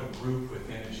talking about a group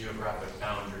within a geographic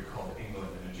boundary called England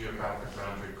and a geographic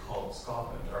boundary called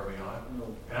Scotland, are we not?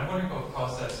 No. And I'm wondering about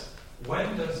process,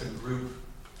 when does a group,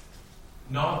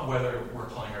 not whether we're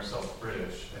calling ourselves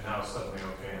British, and now suddenly,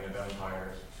 okay, in the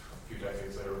empire, a few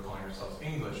decades later, we're calling ourselves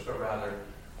English, but rather,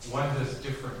 when does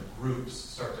different groups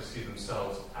start to see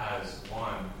themselves as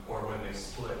one, or when they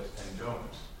split and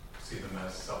don't see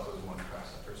themselves as one,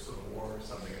 perhaps after a civil war or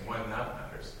something, and when that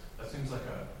matters? That seems like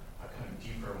a kind of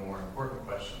deeper, more important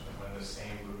question than when the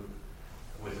same group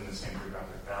within the same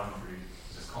geographic boundary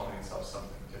is just calling itself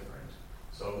something different.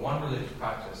 So one related to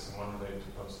practice and one related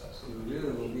to process. You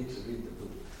really will need to read the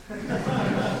book.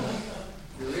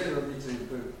 You really will need to read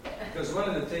the book. Because one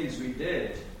of the things we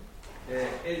did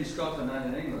in Scotland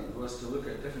and in England was to look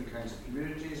at different kinds of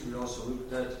communities. We also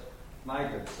looked at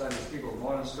migrants, that is, people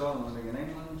born in Scotland living in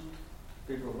England,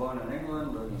 people born in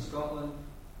England living in Scotland,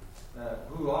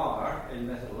 who are, in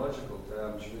methodological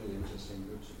terms, really interesting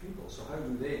groups of people. So how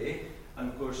do they, and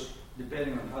of course,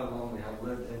 depending on how long they have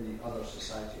lived in the other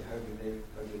society, how do they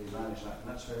manage that? And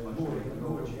that's very much more about in the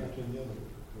other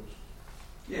book, of course.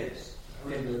 Yes. I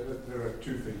mean, there are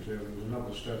two things here. There was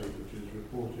another study which is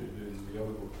reported in the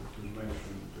other book that was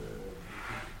mentioned,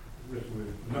 written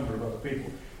with a number of other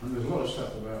people. And there's a lot of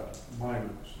stuff about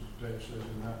migrants, as Dave says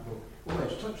in that book. Well,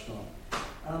 it's touched on.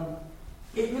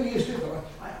 It really is difficult.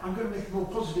 I'm going to make a more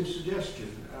positive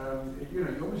suggestion. You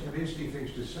always have interesting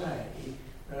things to say.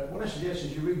 What I suggest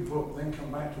is you read the book, then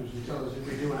come back to us and tell us if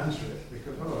we do answer it,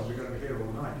 because otherwise we're going to be here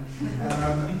all night.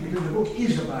 Because the book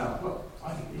is about, well,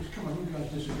 I think it is, come on, you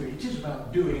guys disagree, it is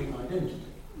about doing identity.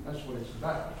 That's what it's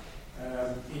about.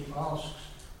 It asks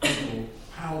people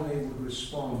how they would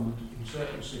respond in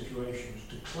certain situations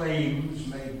to claims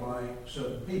made by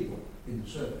certain people in the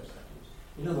service, that is.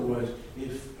 In other words,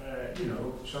 if,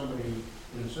 somebody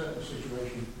in a certain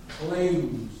situation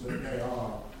claims that they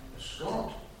are a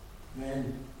Scot,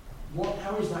 then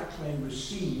how is that claim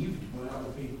received by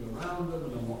other people around them,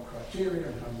 and on what criteria,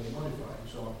 and how they modify it, and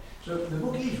so on. So the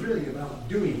book is really about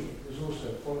doing it. There's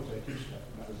also qualitative stuff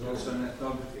about it. There's also an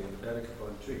ethnography and Derek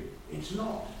upon a tree. It's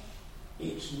not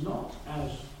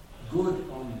as good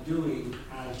on doing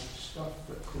as stuff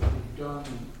that could be done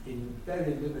in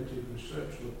very limited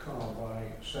research locale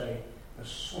by, say, a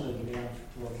solidly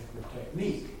anthropological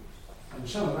technique. And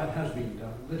some of that has been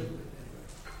done a little bit anyway.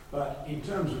 But in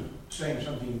terms of saying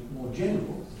something more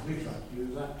general, as we try to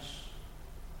do, that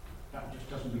just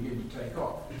doesn't begin to take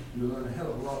off. You learn a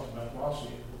hell of a lot about Rossi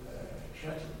and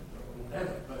Shetland or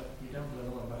whatever, but you don't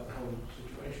learn a lot about the whole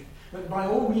situation. But by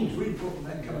all means, read the book and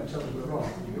then come and tell us we're wrong.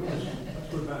 That's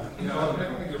good about it. No, I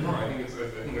don't think you're wrong. I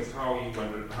think it's how you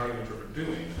interpret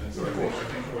doing. And so I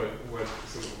think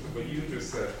what you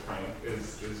just said, Frank,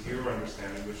 is your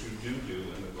understanding, which you do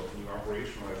in the book, and you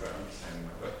operationalize that understanding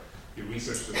of it. You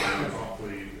research the book and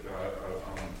awfully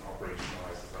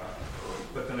operationalizes that.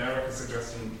 But then Eric is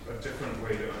suggesting a different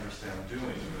way to understand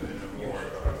doing in a more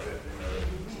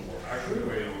accurate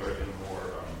way, or in a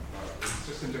more it's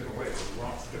just in different ways. There's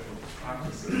lots of different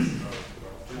practices of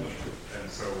doing it, and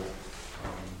so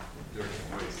there are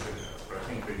different ways to do that. But I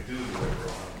think they do deliver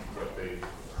on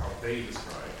how they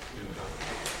describe doing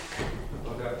it.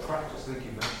 Well, that practice, I think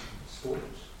you mentioned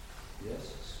sports.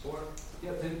 Yes, sport.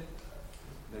 Yeah,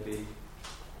 maybe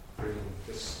bringing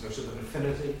this notion of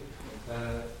infinity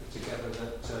together,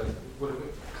 that would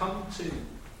have come to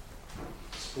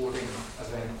sporting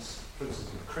events, for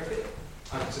instance in cricket,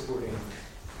 and supporting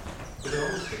the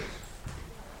old teams.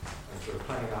 And sort of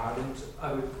playing Ireland,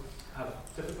 I would have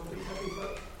difficulty maybe,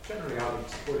 but generally I would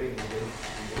supporting the game.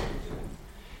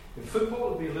 In football it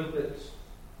would be a little bit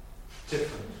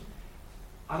different.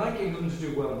 I like England to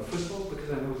do well in football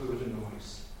because I know there was a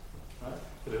noise. Right?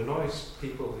 It annoys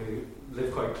people who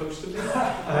live quite close to me.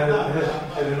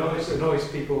 It annoys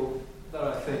people that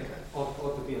I think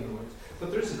ought to be annoyed.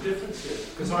 But there is a difference here.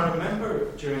 Because I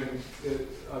remember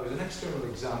I was an external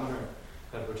examiner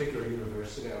at a particular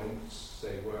university, I won't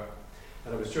say where,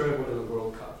 And it was during one of the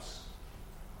World Cups.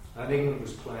 And England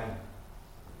was playing.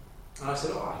 And I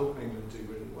said, I hope England do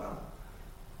really well.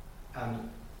 And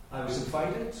I was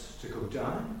invited to go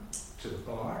down to the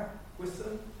bar with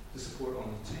them to support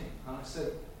on the team. And I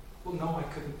said, well, no, I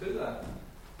couldn't do that,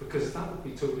 because that would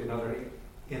be totally and utterly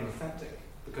inauthentic.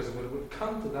 Because when it would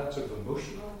come to that sort of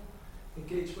emotional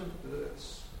engagement,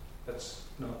 that's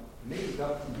not me.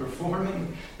 That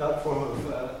performing that form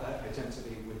of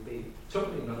identity would be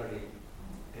totally and utterly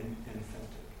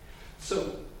inauthentic.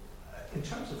 So, in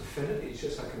terms of affinities,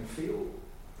 yes, I can feel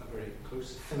a very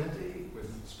close affinity with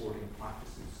sporting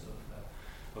practices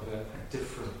of a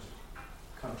different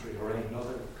country or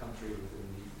another country within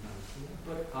the United Kingdom.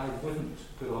 But I wouldn't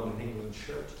put on an England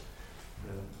shirt.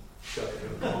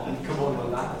 Come on, my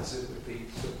lads, it would be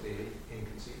totally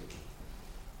inconceivable.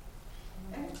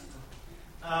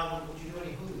 Would you do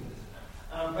any hoodoo with it?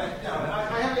 But no,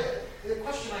 the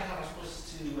question I have, I suppose,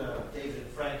 to David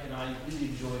and Frank, and I really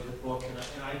enjoyed the book,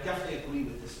 and I definitely agree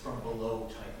with this from below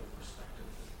type of perspective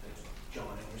that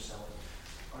John and yourself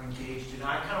are engaged in.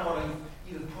 I kind of want to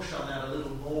even push on that a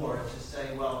little more to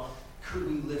say, well, could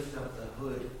we lift up the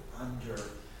hood under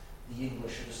the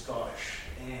English and the Scottish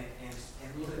and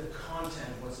look at the content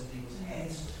of what's in people's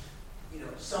heads? You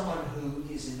know, someone who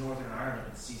is in Northern Ireland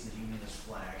and sees the Unionist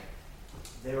flag,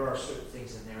 there are certain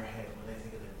things in their head when they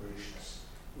think of their Britishness,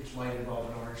 which might involve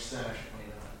an orange sash, might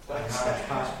not. Like Irish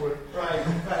passport. Right,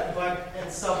 but and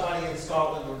somebody in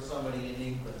Scotland or somebody in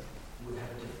England would have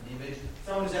a different image.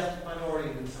 Someone who's ethnic minority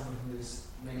and someone who is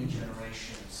many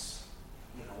generations,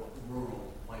 you know,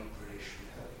 rural, white British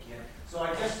would have it again. So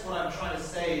I guess what I'm trying to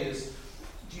say is,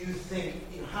 do you think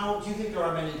there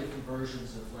are many different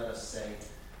versions of, let us say,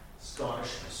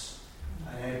 Scottishness,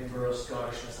 Edinburgh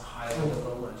Scottishness, a Highland of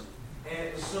Lowland,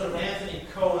 and sort of Anthony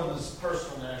Cohen's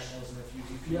personal nationalism, if you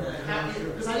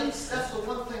because I didn't. That's the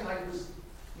one thing I was.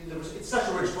 It's such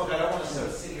a rich book. I don't want to sort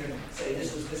of sit here and say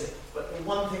this was this, but the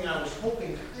one thing I was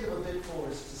hoping to think a bit for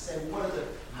is to say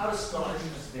how does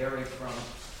Scottishness vary from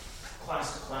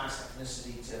class to class,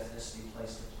 ethnicity to ethnicity,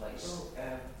 place to place,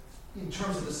 in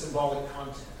terms of the symbolic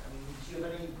content. I mean, do you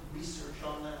have any research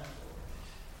on that?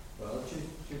 Well,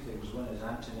 two things. One is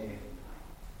Anthony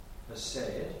has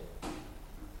said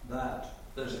that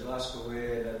there's a Glasgow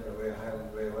way, an Edinburgh way, a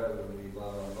Highland way, whatever we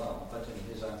blah blah blah. But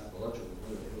in his anthropological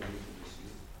way,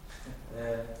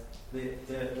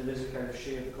 there is a kind of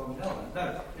shared common element.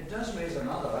 Now, it does raise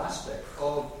another aspect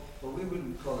of, well, we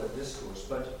wouldn't call it discourse,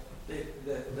 but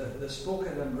the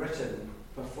spoken and written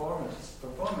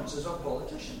performances of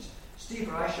politicians.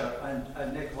 Steve Reichert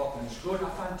and Nick Hopkins wrote a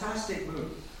fantastic book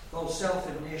called Self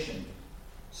and Nation.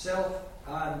 Self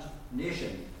and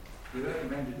Nation. We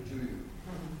recommend it to you.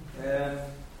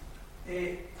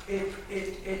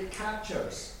 It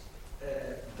captures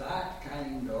that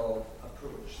kind of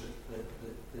approach that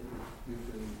we've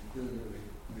been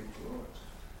really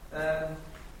towards.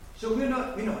 So we're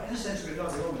not, in a sense, we're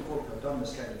not the only folk who have done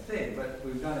this kind of thing, but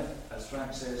we've done it, as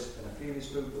Frank says, in a previous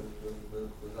book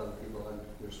with other people, and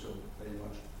we're still very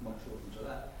much open to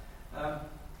that.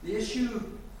 The issue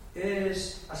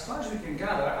is, as far as we can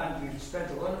gather, and we've spent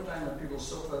a lot of time on people's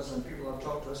sofas and people have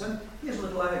talked to us, and here's a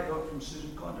little anecdote from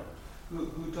Susan Condor,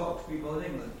 who talked to people in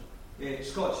England,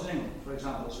 Scots in England, for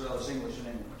example, as well as English in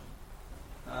England,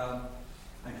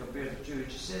 and compared it to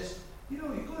Jewish. She says, you go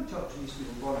and talk to these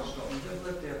people born in Scotland, they've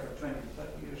lived there for 20,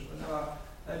 30 years,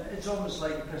 and it's almost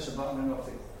like you press a button and off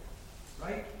they go,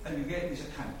 right? And you get these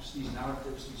accounts, these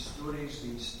narratives, these stories,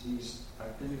 these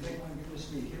and you think, my goodness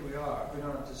me, here we are, we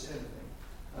don't have to say anything,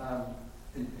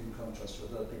 in contrast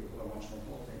with other people who are much more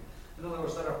talking. In other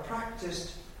words, there are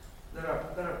practiced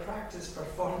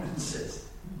performances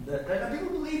that people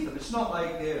believe them. It's not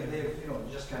like they've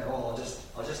just kind of, I'll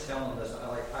just tell them this. I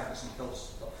like practicing kilts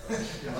stuff.